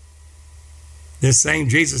 This same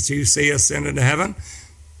Jesus you see ascended to heaven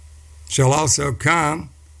shall also come,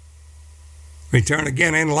 return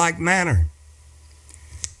again in like manner.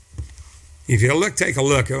 If you take a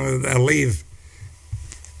look, I'll leave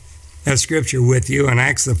that scripture with you in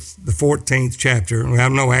Acts the 14th chapter. Well,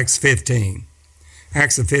 no, Acts 15.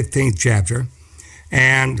 Acts the 15th chapter.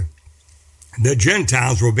 And the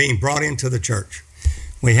Gentiles were being brought into the church.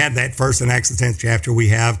 We had that first in Acts the 10th chapter. We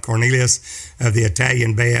have Cornelius of the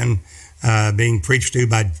Italian band being preached to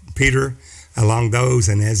by Peter along those.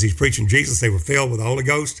 And as he's preaching Jesus, they were filled with the Holy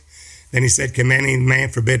Ghost. Then he said, commanding man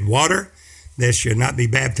forbid water, this should not be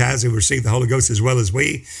baptized who receive the Holy Ghost as well as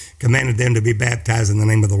we, commanded them to be baptized in the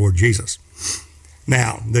name of the Lord Jesus.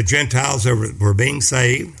 Now, the Gentiles were being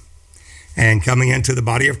saved and coming into the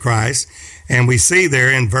body of Christ. And we see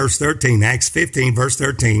there in verse 13, Acts 15, verse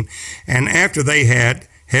 13, and after they had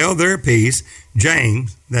held their peace,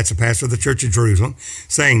 James, that's a pastor of the church of Jerusalem,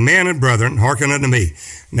 saying, men and brethren, hearken unto me.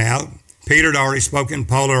 Now, Peter had already spoken,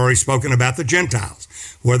 Paul had already spoken about the Gentiles,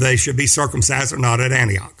 whether they should be circumcised or not at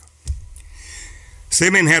Antioch.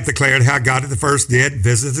 Simeon hath declared how God at the first did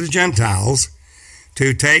visit the Gentiles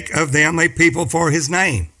to take of them a people for his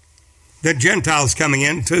name. The Gentiles coming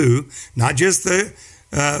in too, not just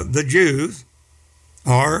the Jews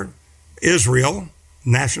or Israel,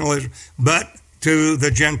 national Israel, but to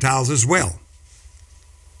the Gentiles as well.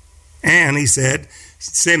 And he said,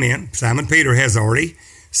 Simon Peter has already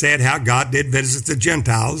said how God did visit the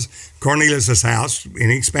Gentiles, Cornelius' house,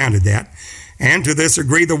 and he expounded that. And to this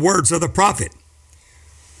agree the words of the prophet.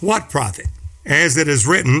 What prophet? As it is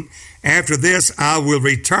written, after this I will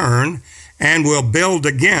return and will build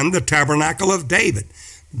again the tabernacle of David.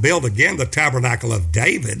 Build again the tabernacle of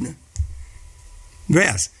David?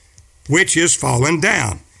 Yes, which is fallen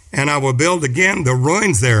down. And I will build again the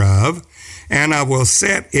ruins thereof, and I will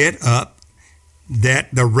set it up that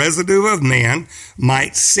the residue of men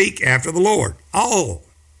might seek after the Lord. All,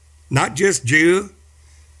 not just Jew,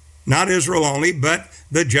 not Israel only, but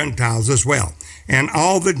the Gentiles as well. And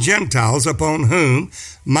all the Gentiles upon whom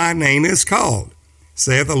my name is called,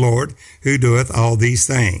 saith the Lord, who doeth all these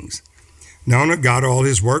things. Known of God all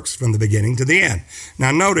his works from the beginning to the end.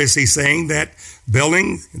 Now notice he's saying that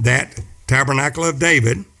building that tabernacle of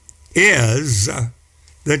David is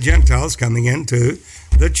the Gentiles coming into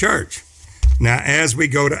the church. Now as we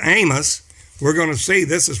go to Amos, we're going to see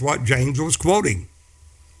this is what James was quoting.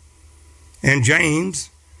 And James,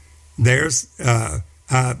 there's the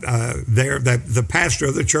pastor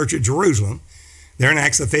of the church at Jerusalem, there in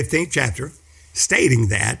Acts the 15th chapter, stating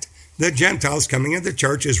that the Gentiles coming into the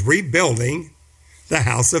church is rebuilding the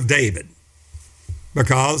house of David.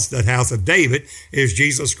 Because the house of David is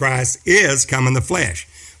Jesus Christ is come in the flesh.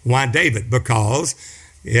 Why David? Because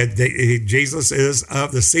Jesus is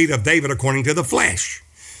of the seed of David according to the flesh.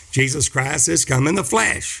 Jesus Christ is come in the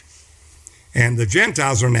flesh. And the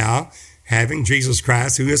Gentiles are now having Jesus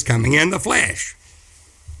Christ who is coming in the flesh.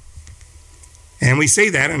 And we see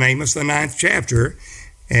that in Amos, the 9th chapter.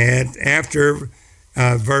 And after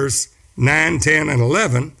verse 9, 10, and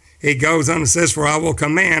 11, he goes on and says, "For I will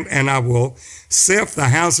command, and I will sift the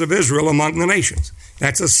house of Israel among the nations."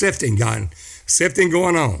 That's a sifting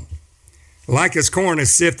going on. Like as corn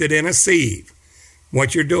is sifted in a sieve.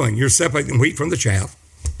 What you're doing, you're separating wheat from the chaff.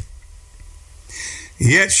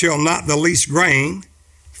 "Yet shall not the least grain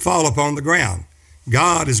fall upon the ground."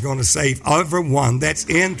 God is going to save everyone that's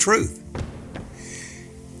in truth.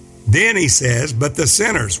 Then he says, "But the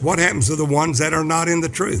sinners," what happens to the ones that are not in the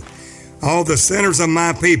truth? "All the sinners of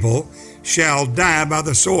my people shall die by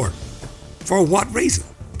the sword." For what reason?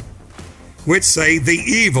 Which say the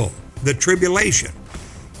evil, the tribulation.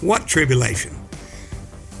 What tribulation?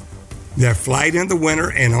 Their flight in the winter,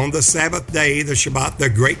 and on the Sabbath day, the Shabbat, the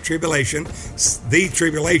great tribulation. The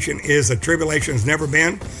tribulation is a tribulation that's never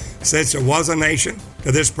been since there was a nation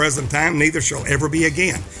to this present time, neither shall ever be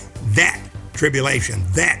again. That tribulation,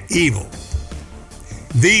 that evil.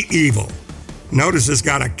 The evil. Notice it's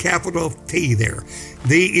got a capital T there.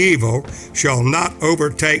 The evil shall not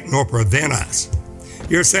overtake nor prevent us.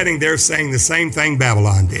 You're sitting there saying the same thing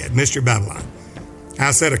Babylon did, Mr. Babylon.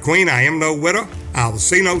 "I said, a queen, I am no widow. I will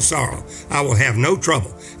see no sorrow. I will have no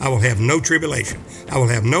trouble. I will have no tribulation. I will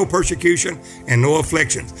have no persecution and no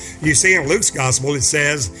afflictions." You see, in Luke's gospel, it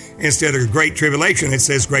says, instead of great tribulation, it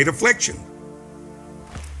says great affliction.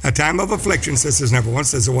 A time of affliction, says there's never one,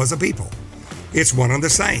 says there was a people. It's one and the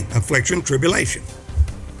same, affliction, tribulation.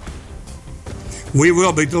 We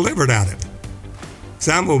will be delivered out of it.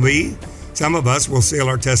 Some of us will seal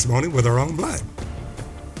our testimony with our own blood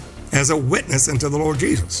as a witness unto the Lord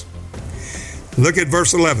Jesus. Look at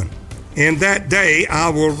verse 11. "In that day I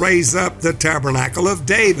will raise up the tabernacle of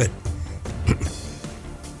David."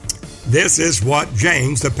 This is what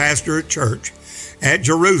James, the pastor at church at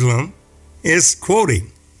Jerusalem, is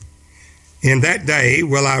quoting. "In that day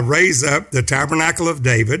will I raise up the tabernacle of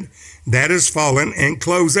David that is fallen, and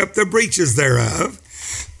close up the breaches thereof,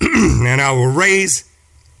 and I will raise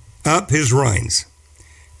up his ruins,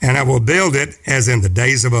 and I will build it as in the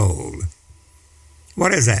days of old."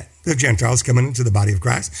 What is that? The Gentiles coming into the body of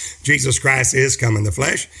Christ. Jesus Christ is come in the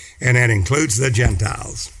flesh, and that includes the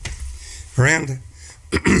Gentiles. Friend,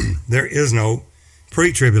 there is no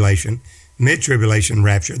pre-tribulation, mid-tribulation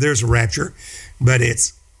rapture. There's a rapture, but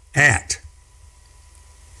it's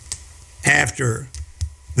after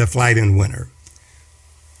the flight in winter.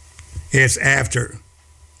 It's after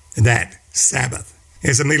that Sabbath.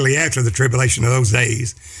 It's immediately after the tribulation of those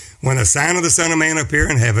days, when the sign of the Son of Man appear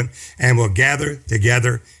in heaven, and will gather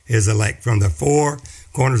together his elect from the four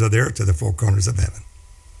corners of the earth to the four corners of heaven.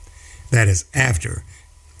 That is after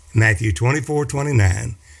Matthew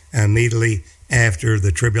 24:29, immediately after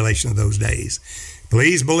the tribulation of those days.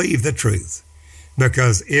 Please believe the truth,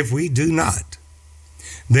 because if we do not,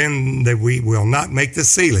 then we will not make the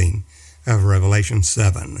sealing of Revelation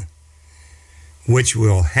 7, which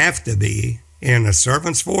will have to be in the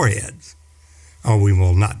servants' foreheads, or we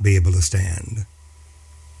will not be able to stand.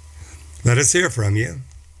 Let us hear from you.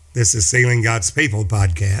 This is Sealing God's People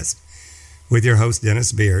podcast with your host,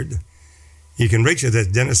 Dennis Beard. You can reach us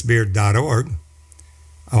at dennisbeard.org,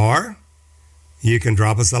 or you can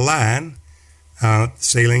drop us a line at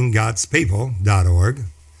sealinggodspeople.org.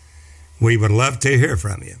 We would love to hear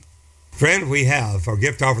from you. Friend, we have our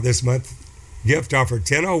gift offer this month, gift offer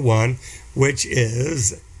 1001, which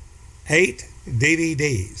is 8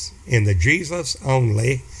 DVDs in the Jesus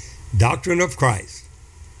Only Doctrine of Christ,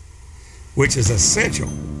 which is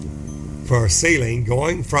essential for sealing,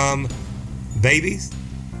 going from babies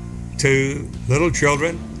to little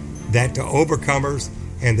children, that to overcomers,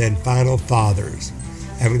 and then final fathers,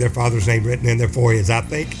 having their father's name written in their foreheads. I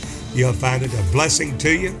think you'll find it a blessing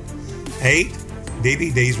to you. 8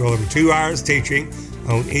 DVDs, well over 2 hours teaching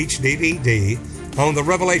on each DVD on the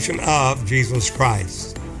revelation of Jesus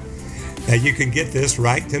Christ. Now you can get this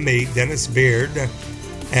right to me, Dennis Beard,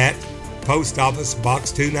 at Post Office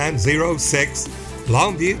Box 2906,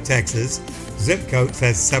 Longview, Texas. Zip code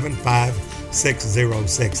says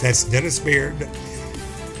 75606. That's Dennis Beard,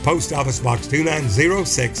 Post Office Box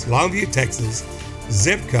 2906, Longview, Texas.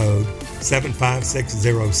 Zip code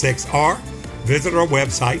 75606. Or visit our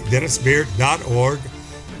website, dennisbeard.org,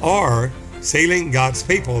 or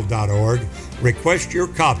sealinggodspeople.org. Request your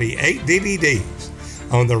copy, 8 DVDs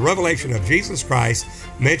on the revelation of Jesus Christ.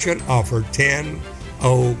 Mention offer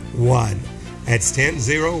 1001. That's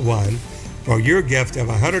 1001 for your gift of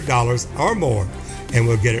 $100 or more, and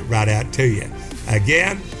we'll get it right out to you.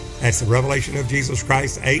 Again, that's the revelation of Jesus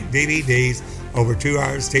Christ, 8 DVDs over 2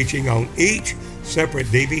 hours teaching on each separate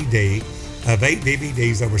DVD of 8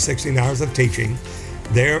 DVDs, over 16 hours of teaching.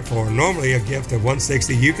 Therefore, normally a gift of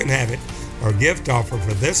 $160, you can have it. Our gift offer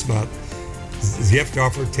for this month, gift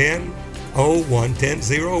offer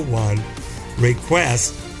 1001.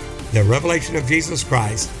 Request the Revelation of Jesus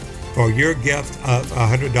Christ for your gift of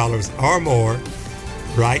 $100 or more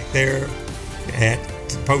right there at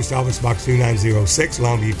Post Office Box 2906,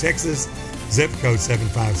 Longview, Texas, zip code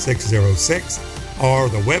 75606, or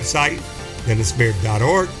the website,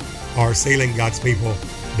 DennisBeard.org, or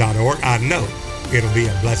SealingGodsPeople.org. I know it'll be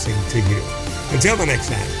a blessing to you. Until the next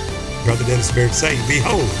time, Brother Dennis Beard saying,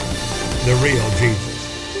 behold the real Jesus.